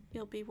 then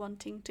you'll be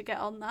wanting to get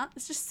on that.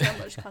 There's just so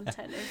much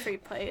content in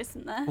Freeplay,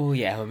 isn't there? Oh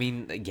yeah,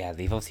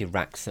 they've obviously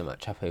racked so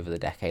much up over the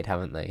decade,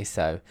 haven't they?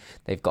 So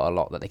they've got a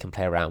lot that they can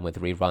play around with,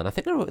 rerun. I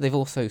think they've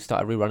also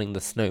started rerunning the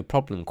Snow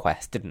Problem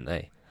Quest, didn't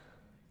they?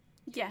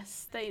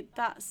 Yes,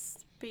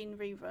 that's been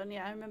rerun.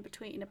 Yeah, I remember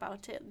tweeting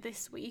about it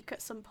this week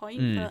at some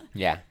point. But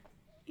yeah.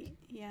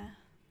 Yeah.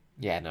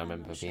 Yeah, no, I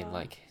remember being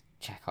like,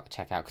 check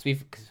out,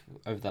 because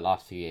over the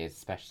last few years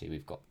especially,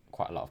 we've got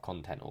quite a lot of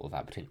content, all of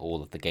that, between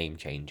all of the game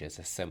changers.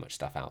 There's so much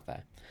stuff out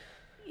there.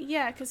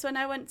 Yeah, because when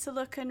I went to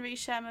look and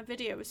reshare my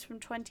video, it was from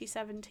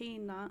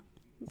 2017, that.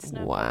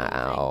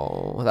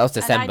 Wow. That was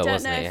December,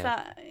 wasn't it?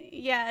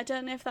 I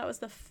don't know if that was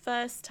the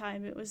first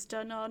time it was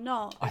done or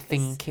not. I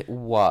think it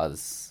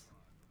was.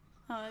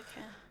 Oh,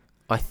 okay.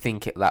 I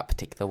think that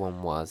particular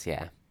one was,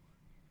 yeah.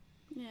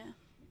 Yeah.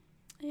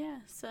 Yeah,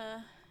 so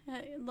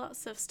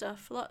lots of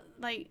stuff.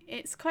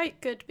 It's quite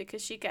good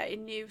because you're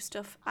getting new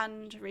stuff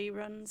and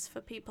reruns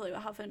for people who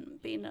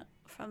haven't been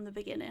from the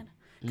beginning.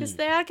 Because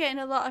they are getting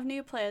a lot of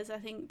new players, I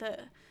think,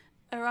 that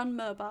are on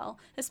mobile,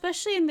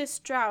 especially in this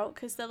drought,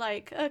 because they're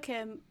like,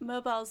 okay,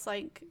 mobile's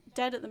like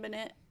dead at the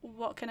minute,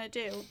 what can I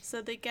do?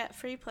 So they get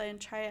free play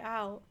and try it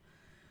out.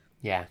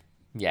 Yeah,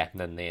 and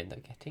then they end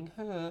up getting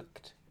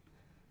hooked.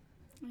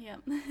 Yeah.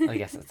 I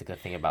guess that's the good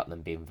thing about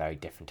them being very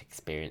different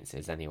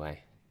experiences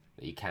anyway.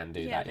 That you can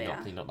do that.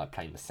 You're not like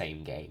playing the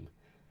same game.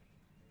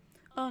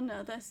 Oh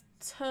no, they're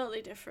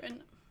totally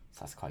different.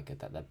 So that's quite good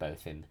that they're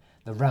both in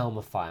the realm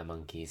of Fire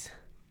Monkeys.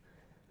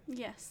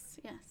 Yes.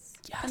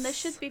 And they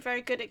should be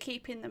very good at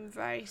keeping them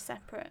very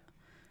separate.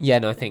 Yeah,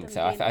 no, I think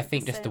so. I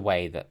think just the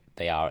way that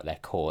they are at their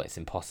core, it's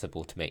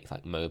impossible to make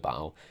like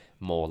mobile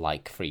more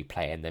like free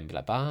play and then be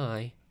like,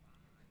 bye.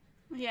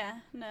 Yeah,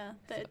 no,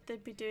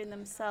 they'd be doing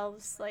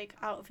themselves like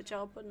out of a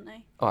job, wouldn't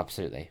they? Oh,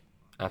 absolutely.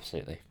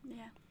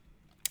 Yeah.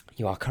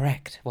 You are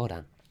correct. Well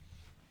done.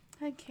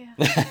 Thank you.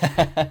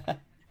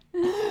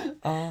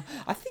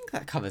 I think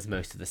that covers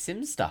most of the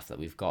Sims stuff that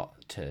we've got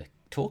to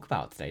talk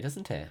about today,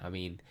 doesn't it? I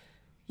mean,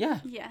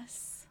 yeah.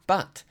 Yes.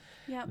 But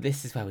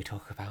this is where we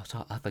talk about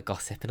our other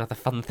gossip and other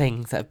fun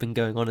things that have been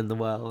going on in the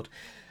world.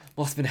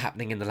 What's been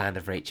happening in the land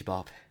of Rachel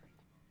Bob?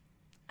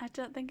 I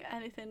don't think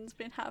anything's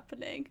been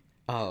happening.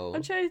 Oh.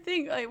 I'm trying to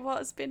think like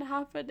what's been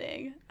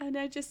happening, and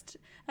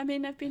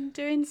I've been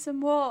doing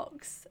some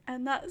walks,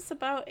 and that's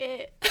about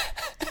it.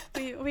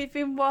 We've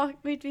been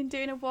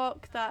doing a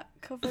walk that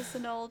covers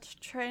an old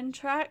train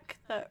track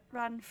that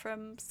ran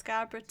from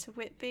Scarborough to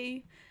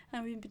Whitby,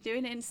 and we've been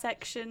doing it in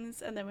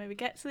sections, and then when we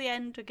get to the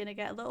end we're going to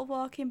get a little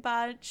walking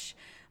badge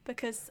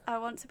because I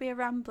want to be a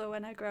rambler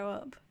when I grow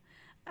up,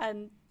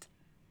 and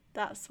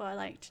that's what I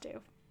like to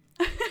do.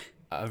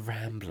 A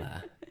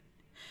rambler?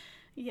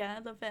 Yeah,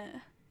 I love it.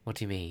 What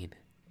do you mean?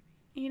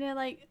 You know,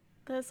 like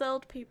there's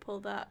old people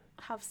that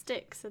have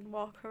sticks and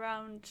walk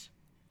around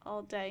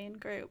all day in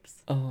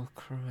groups. Oh,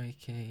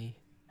 crikey.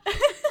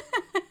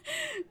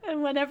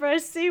 And whenever I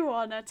see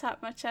one, I tap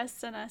my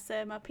chest and I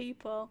say, my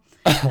people.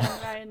 And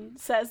Ryan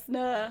says,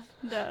 no.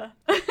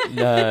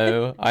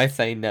 No, I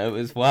say no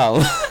as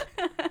well.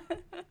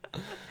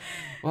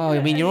 Well,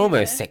 I mean, you're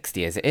almost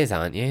 60 as it is,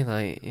 aren't you?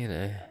 Like, you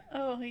know.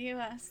 Oh, you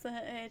ask the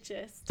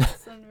ageist.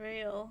 It's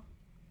unreal.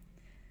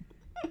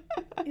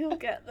 You'll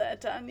get there,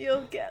 Dan.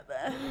 You'll get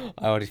there.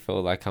 I already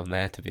feel like I'm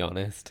there, to be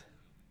honest.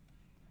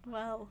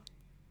 Well,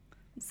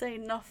 I'm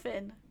saying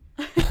nothing.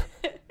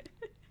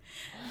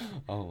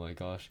 Oh my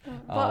gosh.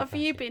 What have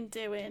you been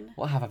doing?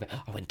 What have I been?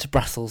 I went to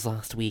Brussels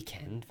last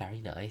weekend. Very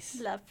nice.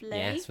 Lovely.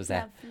 Yes, was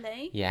there.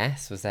 Lovely.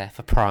 Yes, was there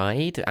for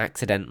Pride,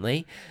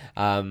 accidentally.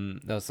 There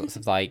was sorts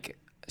of like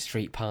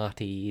street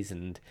parties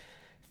and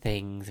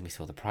things, and we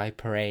saw the Pride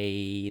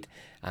Parade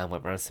and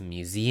went around some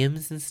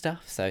museums and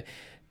stuff. So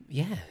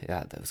yeah,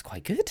 that was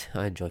quite good.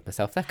 I enjoyed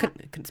myself there.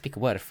 Couldn't speak a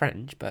word of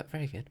French, but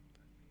very good.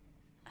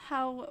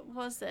 How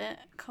was it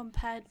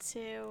compared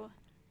to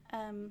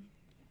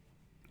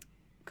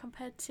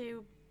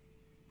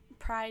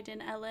Pride in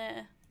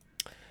LA?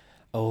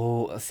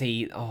 Oh,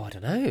 see, I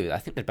don't know. I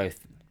think they're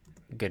both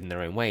good in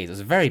their own ways. It was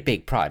a very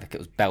big Pride. Like, it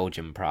was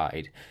Belgian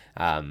Pride,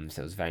 so it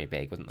was very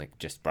big. It wasn't like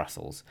just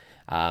Brussels.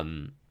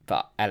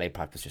 But LA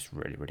Pride was just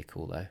really, really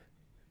cool though.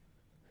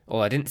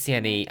 Or I didn't see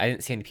any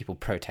people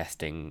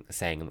protesting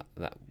saying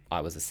that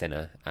I was a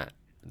sinner at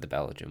the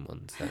Belgian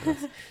one.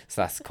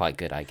 So that's quite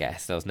good, I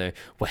guess. There was no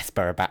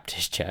Westboro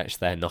Baptist Church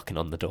there knocking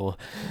on the door.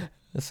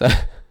 So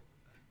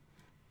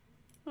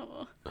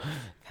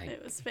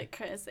it was a bit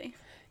crazy.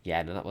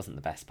 Yeah, no, that wasn't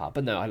the best part.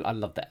 But no, I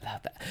loved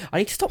that. I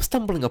need to stop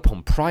stumbling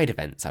upon Pride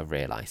events, I've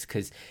realised,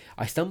 because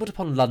I stumbled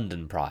upon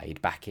London Pride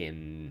back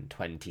in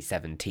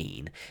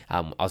 2017.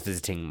 I was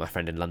visiting my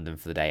friend in London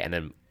for the day, and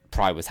then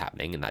Pride was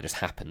happening, and that just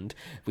happened.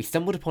 We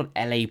stumbled upon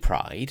LA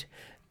Pride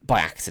by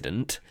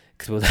accident,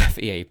 because we were there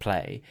for EA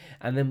Play,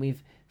 and then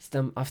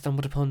I've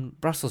stumbled upon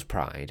Brussels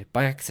Pride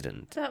by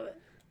accident. That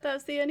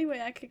was the only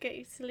way I could get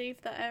you to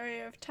leave that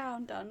area of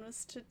town, Dan,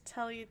 was to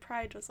tell you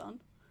Pride was on.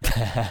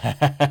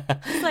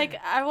 It's like,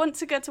 I want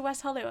to go to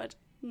West Hollywood.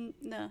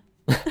 No.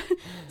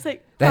 It's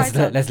like,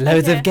 there's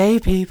loads of gay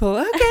people.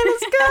 Okay,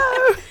 let's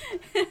go.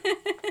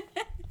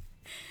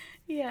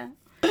 Yeah.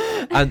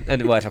 And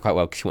it worked out quite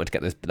well because you wanted to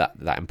get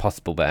that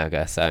Impossible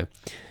Burger, so.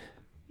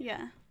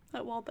 Yeah,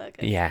 that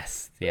Wahlburger.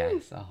 Yes.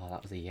 Oh,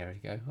 that was a year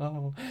ago.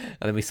 Oh.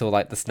 And then we saw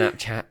like the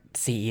Snapchat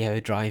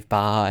CEO drive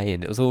by,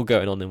 and it was all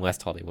going on in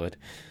West Hollywood.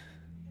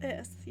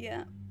 Yes,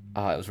 yeah.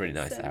 Oh, it was really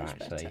nice So there, much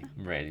actually. better.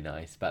 Really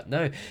nice. But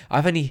no,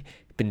 I've only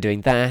been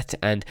doing that,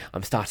 and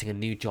I'm starting a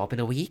new job in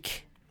a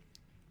week.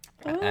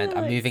 And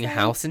I'm moving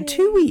house in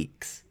exciting. 2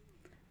 weeks.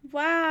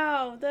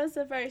 Wow, those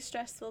are very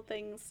stressful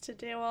things to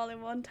do all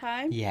in one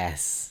time.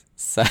 Yes.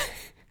 So,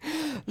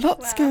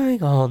 lots Wow.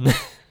 going on.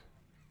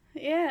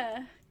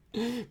 Yeah.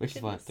 Which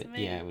is why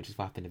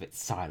I've been a bit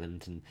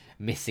silent and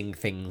missing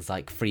things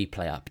like free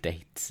play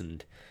updates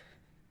and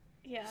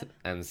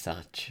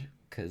such,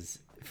 because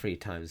free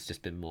time's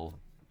just been more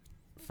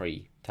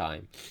free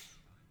time.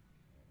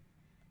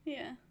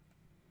 Yeah.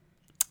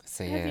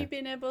 So Have you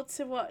been able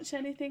to watch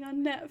anything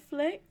on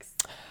Netflix?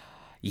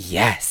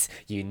 Yes,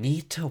 you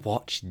need to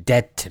watch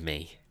Dead to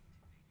Me.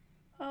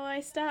 Oh,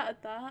 I started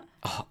that.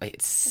 Oh,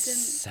 it's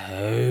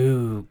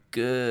so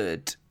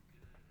good.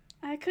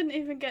 I couldn't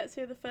even get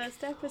through the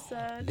first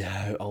episode.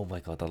 No, oh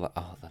my god, the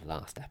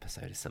last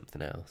episode is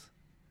something else.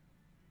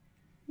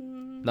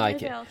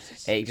 Maybe I'll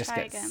just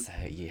try again. So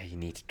you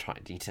need to try.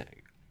 You need to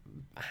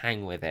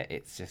hang with it.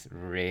 It's just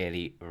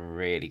really,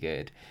 really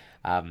good.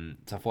 So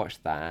I've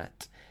watched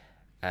that,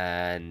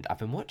 and I've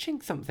been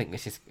watching something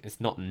which it's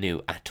not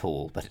new at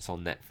all, but it's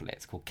on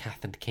Netflix, called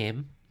Kath and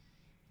Kim.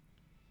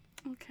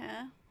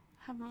 Okay,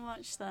 haven't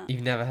watched that.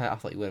 You've never heard? I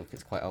thought you would have, because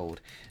it's quite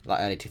old,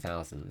 like early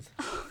 2000s.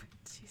 Oh,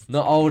 Jesus.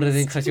 Not older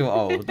than because you're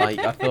old. Like,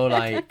 I feel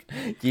like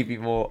you'd be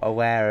more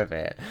aware of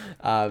it.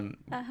 But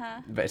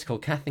it's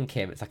called Kath and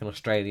Kim. It's like an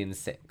Australian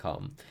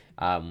sitcom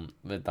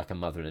with like a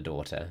mother and a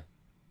daughter.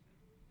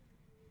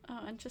 Oh,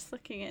 I'm just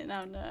looking at it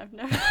now. No, I've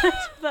never heard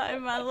of that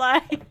in my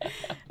life.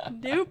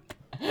 Nope.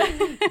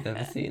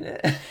 Never seen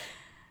it?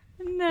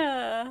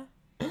 No.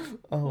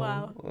 Oh,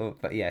 wow.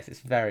 But yes, it's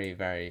very,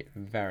 very,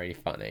 very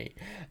funny.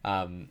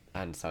 And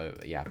so,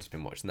 yeah, I've just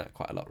been watching that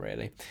quite a lot,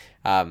 really.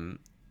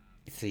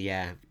 So,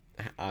 yeah.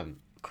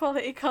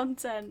 Quality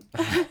content.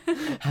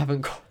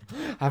 haven't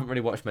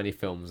really watched many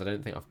films. I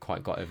don't think I've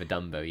quite got over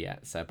Dumbo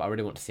yet. So, but I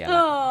really want to see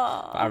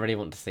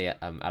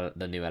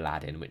the new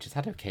Aladdin, which has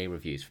had okay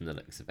reviews from the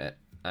looks of it,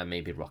 and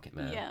maybe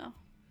Rocketman. Yeah.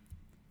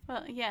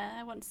 Well, yeah,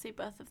 I want to see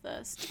both of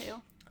those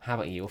too. How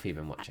about you? What have you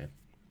been watching?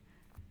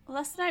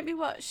 Last night we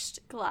watched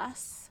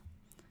Glass.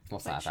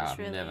 What's that about?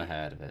 I've never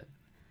heard of it.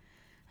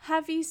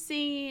 Have you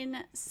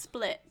seen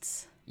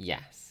Split?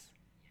 Yes.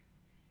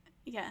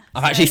 Yeah.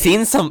 I've actually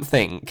seen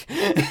something.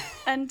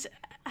 And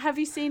have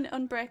you seen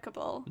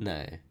Unbreakable?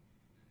 No.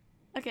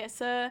 Okay,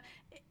 so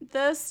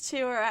those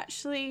two are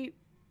actually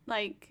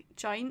like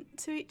joint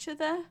to each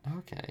other.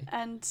 Okay.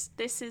 And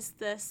this is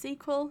the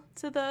sequel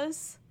to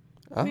those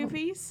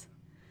movies.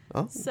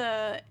 Oh.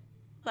 So,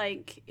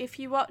 like, if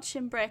you watch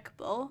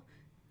Unbreakable,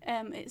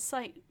 it's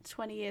like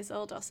 20 years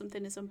old or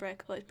something is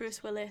Unbreakable. It's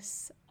Bruce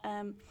Willis,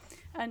 and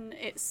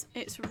it's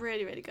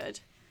really, really good.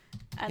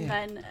 And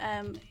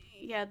then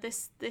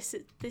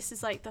this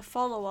is like the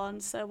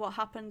follow-on. So what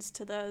happens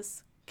to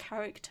those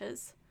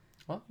characters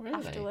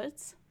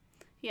afterwards?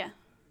 Yeah.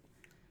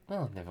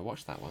 Well, I've never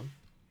watched that one.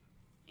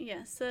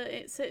 Yeah, so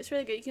it's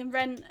really good. You can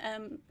rent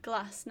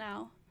Glass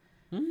now.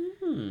 Well,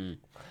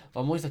 I'm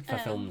always looking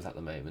for films at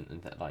the moment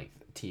and like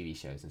TV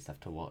shows and stuff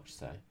to watch.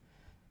 So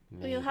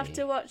well, you'll have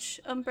to watch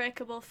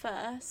Unbreakable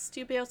first.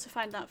 You'll be able to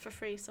find that for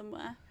free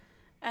somewhere,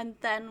 and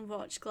then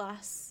watch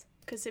Glass.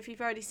 Because if you've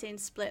already seen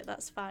Split,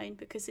 that's fine,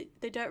 because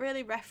they don't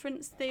really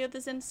reference the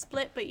others in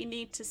Split, but you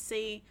need to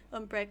see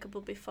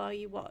Unbreakable before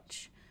you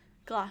watch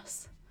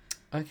Glass.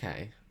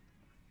 Okay.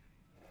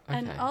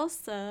 And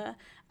also,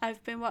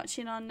 I've been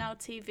watching on Now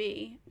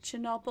TV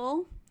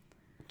Chernobyl,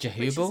 which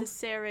is a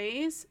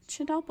series.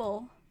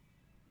 Chernobyl.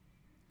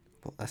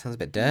 Well, that sounds a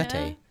bit dirty.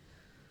 Yeah.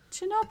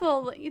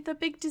 Chernobyl, the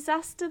big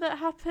disaster that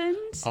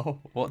happened. Oh,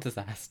 what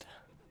disaster?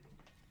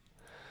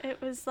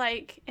 It was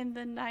like in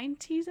the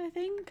 90s, I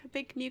think. A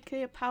big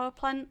nuclear power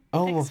plant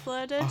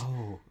exploded.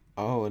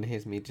 Oh, and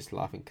here's me just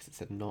laughing because it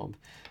said knob.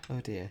 Oh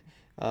dear.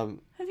 Have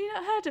you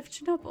not heard of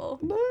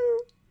Chernobyl? No.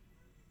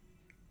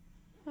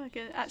 Oh,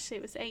 good. Actually,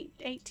 it was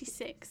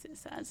 86, it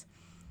says.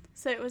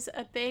 So it was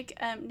a big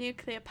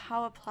nuclear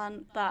power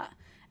plant that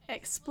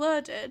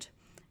exploded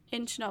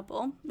in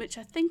Chernobyl, which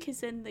I think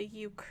is in the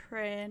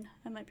Ukraine.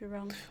 I might be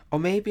wrong. Or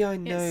maybe I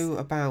know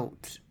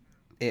about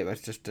it, but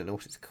I just don't know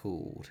what it's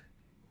called.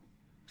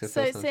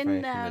 So it's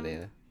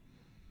in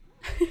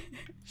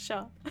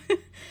sure.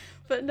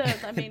 But no,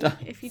 I mean,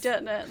 if you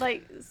don't know,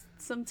 like,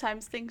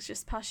 sometimes things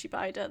just pass you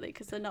by, don't they,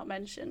 because they're not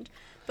mentioned.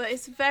 But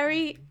it's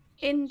very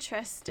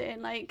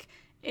interesting. Like,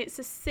 it's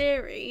a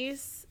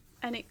series,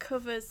 and it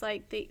covers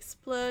like the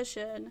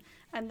explosion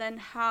and then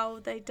how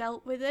they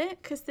dealt with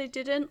it, because they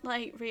didn't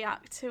like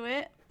react to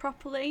it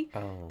properly.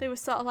 They were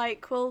sort of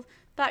like, well,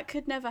 that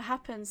could never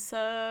happen,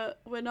 so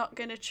we're not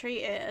going to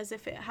treat it as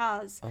if it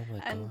has.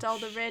 And all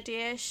the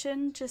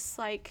radiation just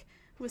like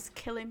was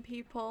killing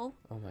people.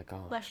 Oh my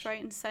god. Left,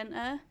 right, and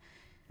centre.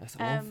 That's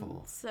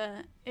awful.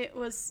 So it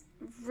was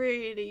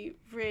really,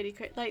 really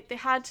great. Like, they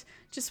had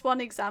just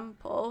one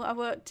example. I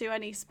won't do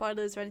any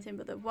spoilers or anything,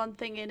 but the one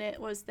thing in it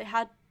was they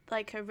had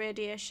like a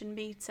radiation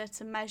meter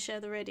to measure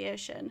the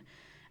radiation,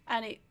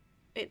 and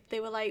they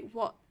were like,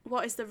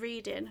 what is the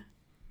reading?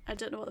 I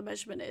don't know what the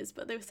measurement is,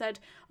 but they said,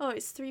 oh,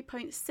 it's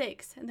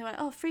 3.6, and they were like,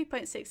 oh,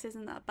 3.6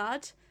 isn't that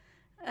bad.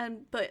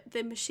 but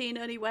the machine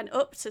only went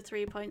up to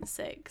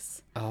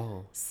 3.6.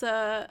 Oh.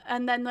 So,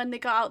 and then when they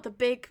got out the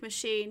big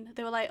machine,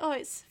 they were like, oh,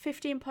 it's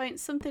 15 point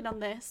something on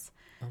this.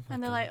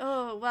 And they're like,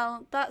 oh,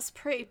 well, that's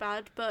pretty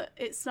bad, but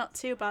it's not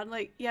too bad.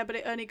 Like, yeah, but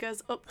it only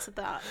goes up to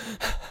that.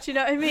 Do you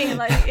know what I mean?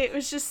 Like, it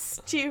was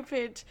just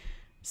stupid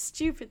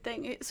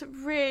thing. It's a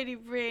really,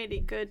 really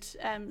good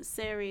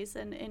series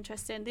and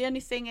interesting. The only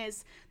thing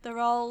is they're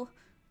all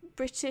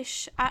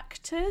British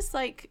actors,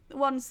 like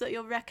ones that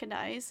you'll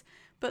recognise,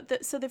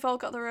 but so they've all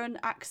got their own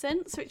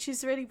accents, which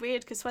is really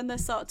weird because when they're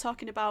sort of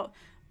talking about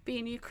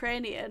being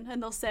Ukrainian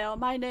and they'll say, oh,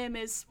 my name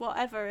is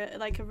whatever,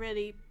 like a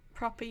really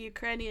proper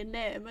Ukrainian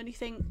name, and you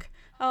think,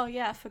 oh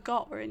yeah, I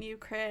forgot we're in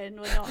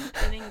Ukraine, we're not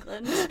in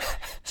England.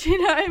 Do you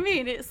know what I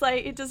mean? It's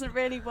like it doesn't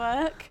really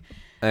work.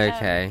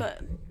 Okay.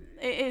 But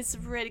it is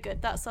really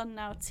good. That's on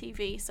Now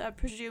TV, so I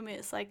presume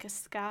it's like a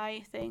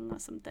Sky thing or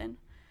something.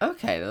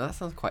 Okay, that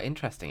sounds quite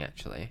interesting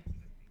actually.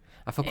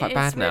 I feel quite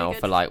bad now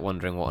for like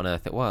wondering what on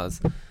earth it was.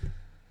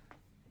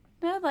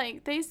 No,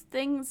 like these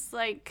things,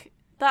 like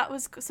that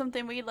was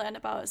something we learned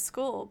about at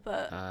school,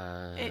 but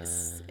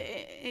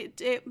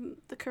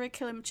the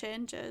curriculum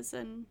changes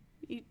and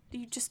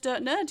you just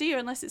don't know, do you,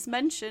 unless it's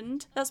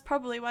mentioned. That's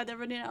probably why they're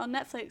running it on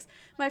Netflix.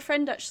 My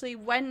friend actually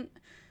went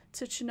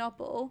to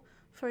Chernobyl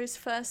for his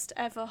first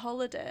ever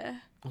holiday.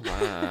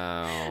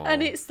 Wow.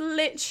 And it's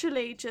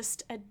literally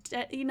just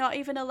you're not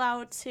even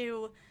allowed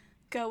to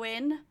go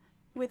in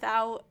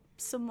without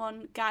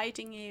someone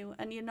guiding you,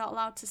 and you're not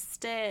allowed to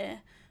stay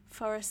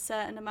for a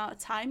certain amount of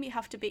time. You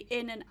have to be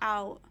in and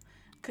out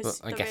because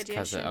the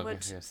radiation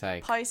would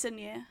poison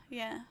you.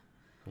 Yeah.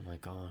 Oh my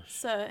gosh.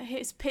 So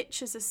his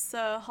pictures are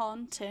so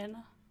haunting.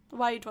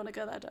 Why you'd want to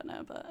go there, I don't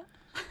know, but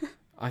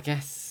I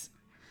guess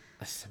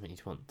that's something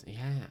you'd want.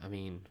 Yeah, I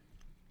mean,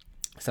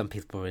 some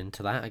people are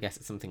into that. I guess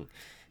it's something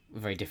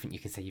very different. You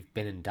can say you've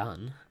been and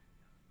done.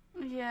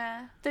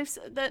 Yeah,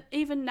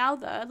 even now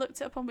though, I looked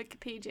it up on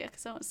Wikipedia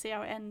because I want to see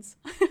how it ends,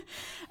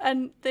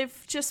 and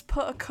they've just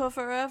put a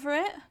cover over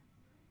it.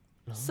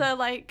 Oh. So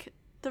like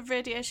the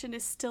radiation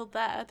is still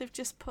there. They've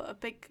just put a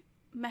big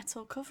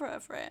metal cover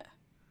over it.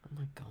 Oh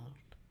my god!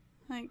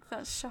 Like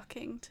that's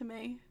shocking to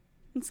me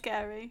and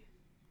scary.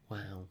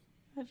 Wow.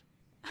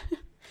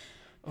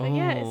 But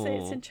yeah,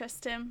 it's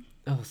interesting.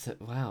 Oh, so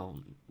wow,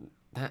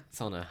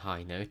 that's on a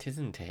high note,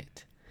 isn't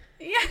it?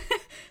 Yeah,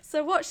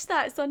 so watch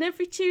that. It's on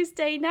every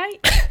Tuesday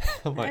night.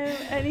 Oh my.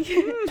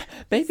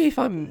 Maybe if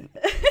I'm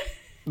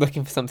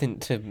looking for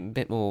something a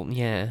bit more,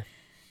 yeah.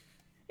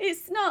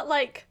 It's not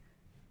like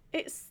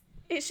it's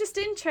just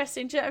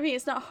interesting. Do you know what I mean?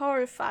 It's not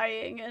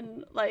horrifying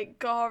and like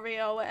gory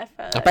or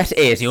whatever. I bet it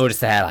is. You're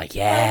just there, like,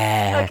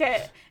 yeah.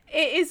 Okay,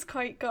 it is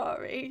quite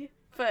gory,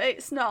 but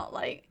it's not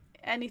like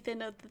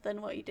anything other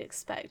than what you'd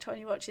expect when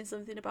you're watching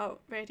something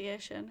about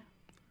radiation.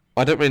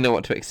 I don't really know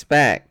what to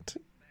expect.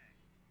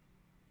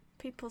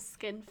 People's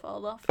skin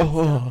fall off.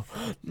 Oh,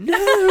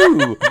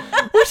 no!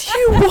 What are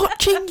you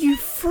watching, you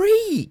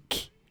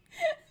freak?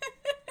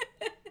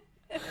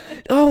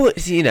 Oh,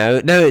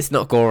 no, it's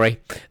not gory.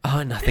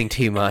 Oh, nothing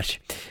too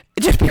much.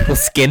 Just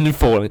people's skin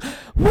falling.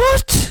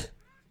 What?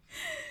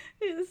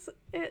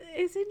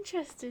 It's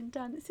interesting,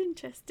 Dan. It's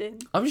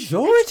interesting. I'm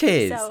sure it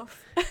is.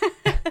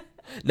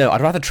 No,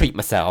 I'd rather treat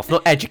myself,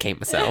 not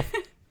educate myself.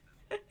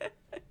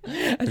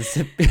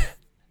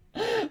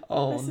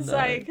 Oh, this is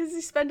right, because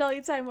you spend all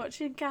your time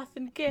watching Kath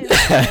and Kim.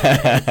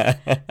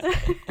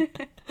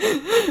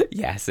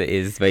 Yes, it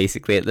is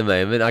basically at the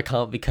moment. I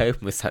can't be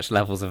coping with such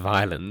levels of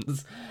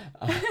violence.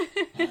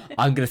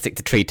 I'm going to stick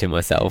to treating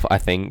myself, I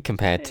think,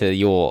 compared to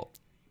your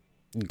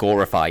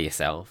gorify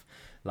yourself.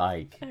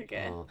 Like,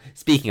 okay.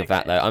 Speaking of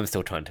that, though, I'm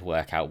still trying to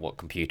work out what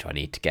computer I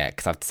need to get,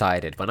 because I've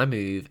decided when I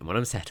move and when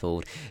I'm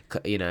settled,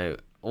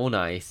 all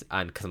nice,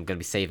 and because I'm going to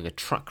be saving a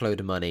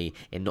truckload of money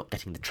in not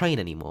getting the train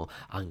anymore,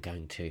 I'm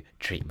going to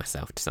treat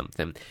myself to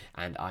something.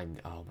 And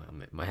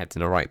my head's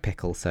in a right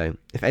pickle, so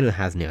if anyone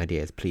has any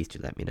ideas, please do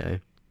let me know.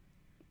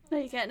 Are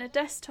you getting a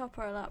desktop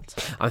or a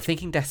laptop? I'm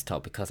thinking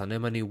desktop because I know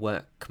my new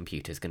work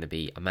computer is going to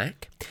be a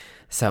Mac,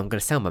 so I'm going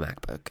to sell my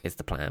MacBook is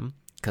the plan,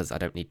 because I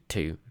don't need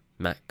 2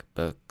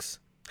 MacBooks,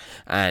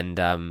 and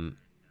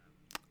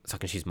so I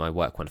can choose my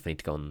work one if I need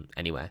to go on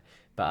anywhere.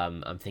 But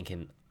I'm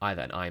thinking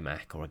either an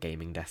iMac or a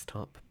gaming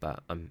desktop,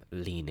 but I'm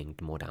leaning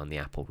more down the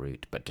Apple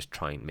route, but just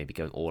trying maybe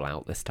going all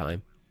out this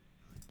time.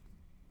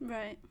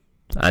 Right.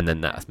 And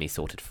then that's me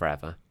sorted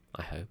forever,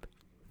 I hope.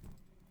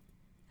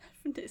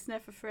 It's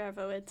never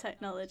forever with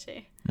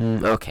technology.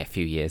 Okay, a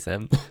few years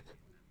then.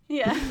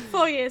 Yeah,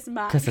 4 years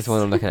max. Because this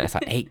one I'm looking at, it's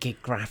like 8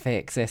 gig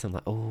graphics, this. I'm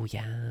like, oh,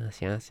 yes.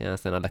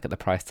 Then I look at the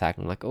price tag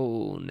and I'm like,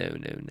 oh, no.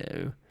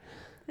 The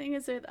thing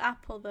is with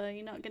Apple, though,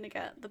 you're not going to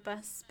get the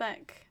best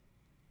spec,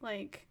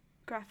 like,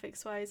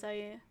 graphics-wise, are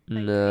you?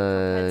 Like,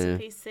 no.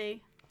 Compared to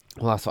PC.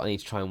 Well, that's what I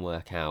need to try and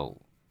work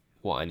out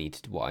what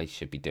I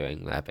should be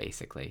doing there,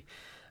 basically.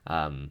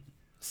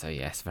 So,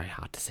 yeah, it's a very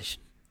hard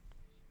decision.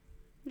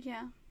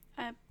 Yeah,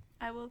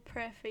 I will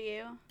pray for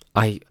you.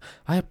 I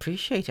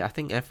appreciate it. I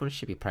think everyone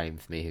should be praying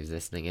for me who's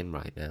listening in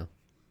right now.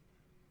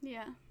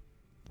 Yeah.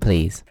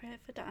 Please. Pray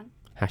for Dan.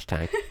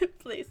 Hashtag.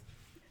 Please.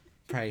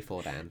 Pray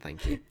for Dan,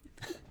 thank you.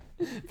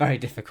 Very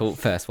difficult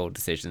first world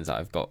decisions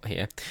I've got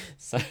here.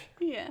 So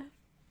Yeah.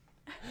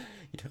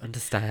 you don't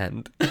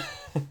understand.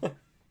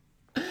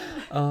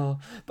 Oh,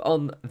 but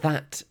on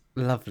that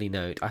lovely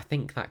note, I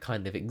think that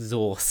kind of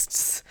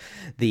exhausts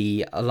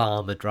the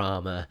Llama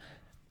Drama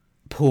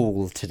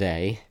pool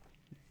today.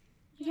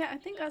 Yeah, I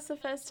think that's the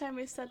first time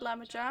we've said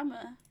Llama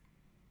Drama.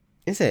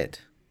 Is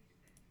it?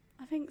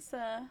 I think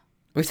so.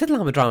 We've said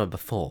Llama Drama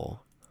before.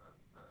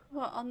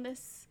 What, on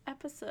this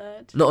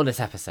episode? Not on this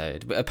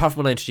episode, but apart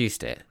from when I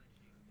introduced it.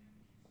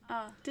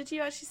 Oh, did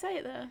you actually say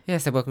it though? Yeah,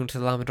 so welcome to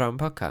the Llama Drama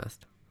podcast.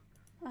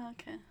 Oh,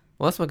 okay.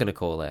 What else am I going to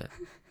call it?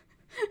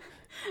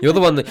 You're the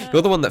one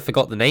that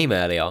forgot the name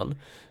early on.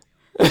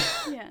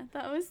 Yeah,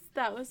 that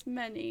was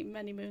many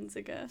moons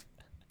ago.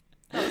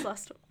 That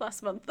was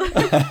last month.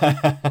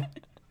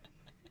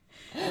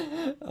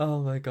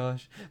 Oh my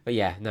gosh. But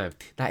yeah, no,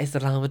 that is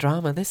the Llama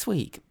Drama this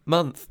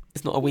month.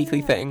 It's not a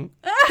weekly thing.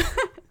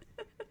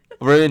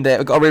 Ruined it.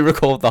 I've got to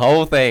re-record the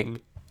whole thing.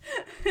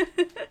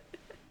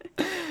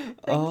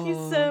 Thank you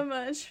so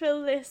much for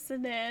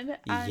listening.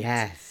 And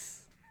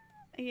yes.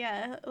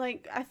 Yeah,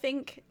 like, I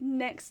think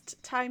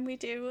next time we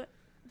do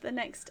the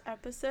next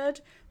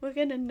episode, we're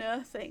going to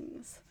know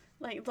things.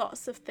 Like,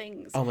 lots of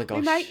things. Oh my gosh,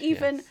 we might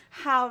even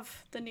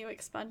have the new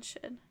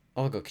expansion.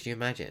 Oh my god, could you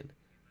imagine?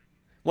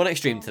 One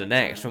extreme to the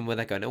next, from where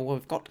they're going, oh,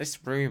 we've got this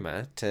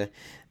rumour, to,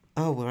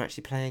 oh, we're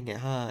actually playing it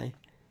high.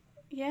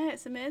 Yeah,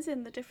 it's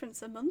amazing the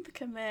difference a month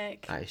can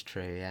make. That is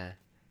true, yeah.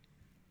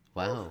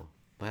 Wow.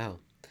 Well,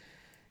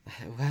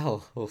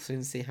 we'll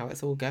soon see how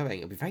it's all going.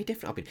 It'll be very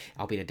different.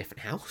 I'll be in a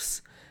different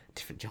house,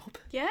 different job.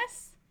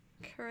 Yes?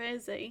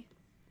 Crazy.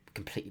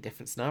 Completely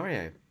different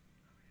scenario.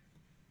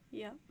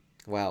 Yeah.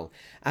 Well,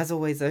 as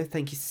always though,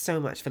 thank you so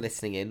much for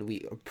listening in.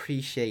 We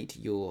appreciate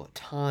your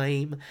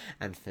time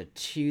and for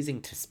choosing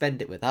to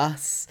spend it with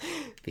us,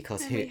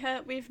 because we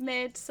hope we've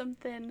made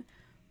something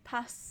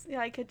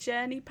like a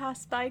journey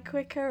pass by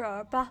quicker,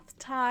 or a bath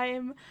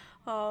time,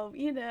 or,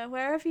 you know,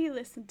 wherever you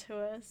listen to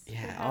us.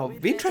 Yeah, I'll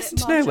be interested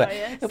to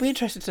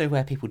know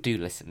where people do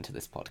listen to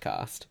this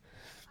podcast.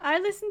 I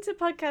listen to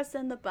podcasts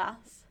in the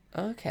bath.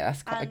 Okay,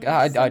 that's quite.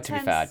 To be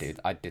fair,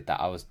 I did that.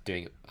 I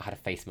had a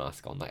face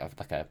mask on, like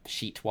a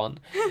sheet one,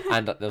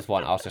 and there was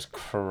one I was just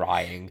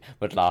crying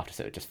with laughter,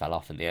 so it just fell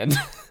off in the end.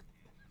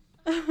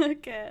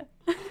 Okay.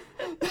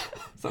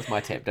 So that's my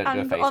tip. Don't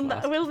do a face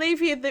mask. We'll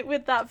leave you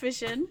with that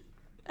vision.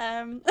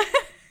 And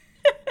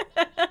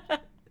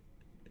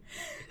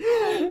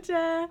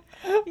yeah.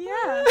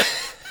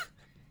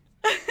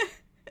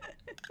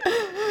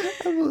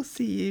 And we'll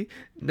see you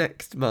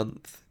next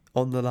month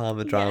on the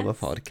Llama Drama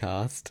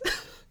podcast.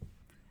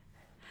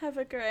 Have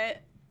a great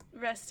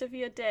rest of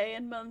your day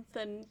and month,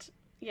 and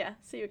yeah,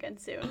 see you again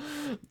soon.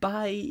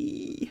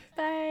 Bye.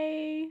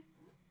 Bye.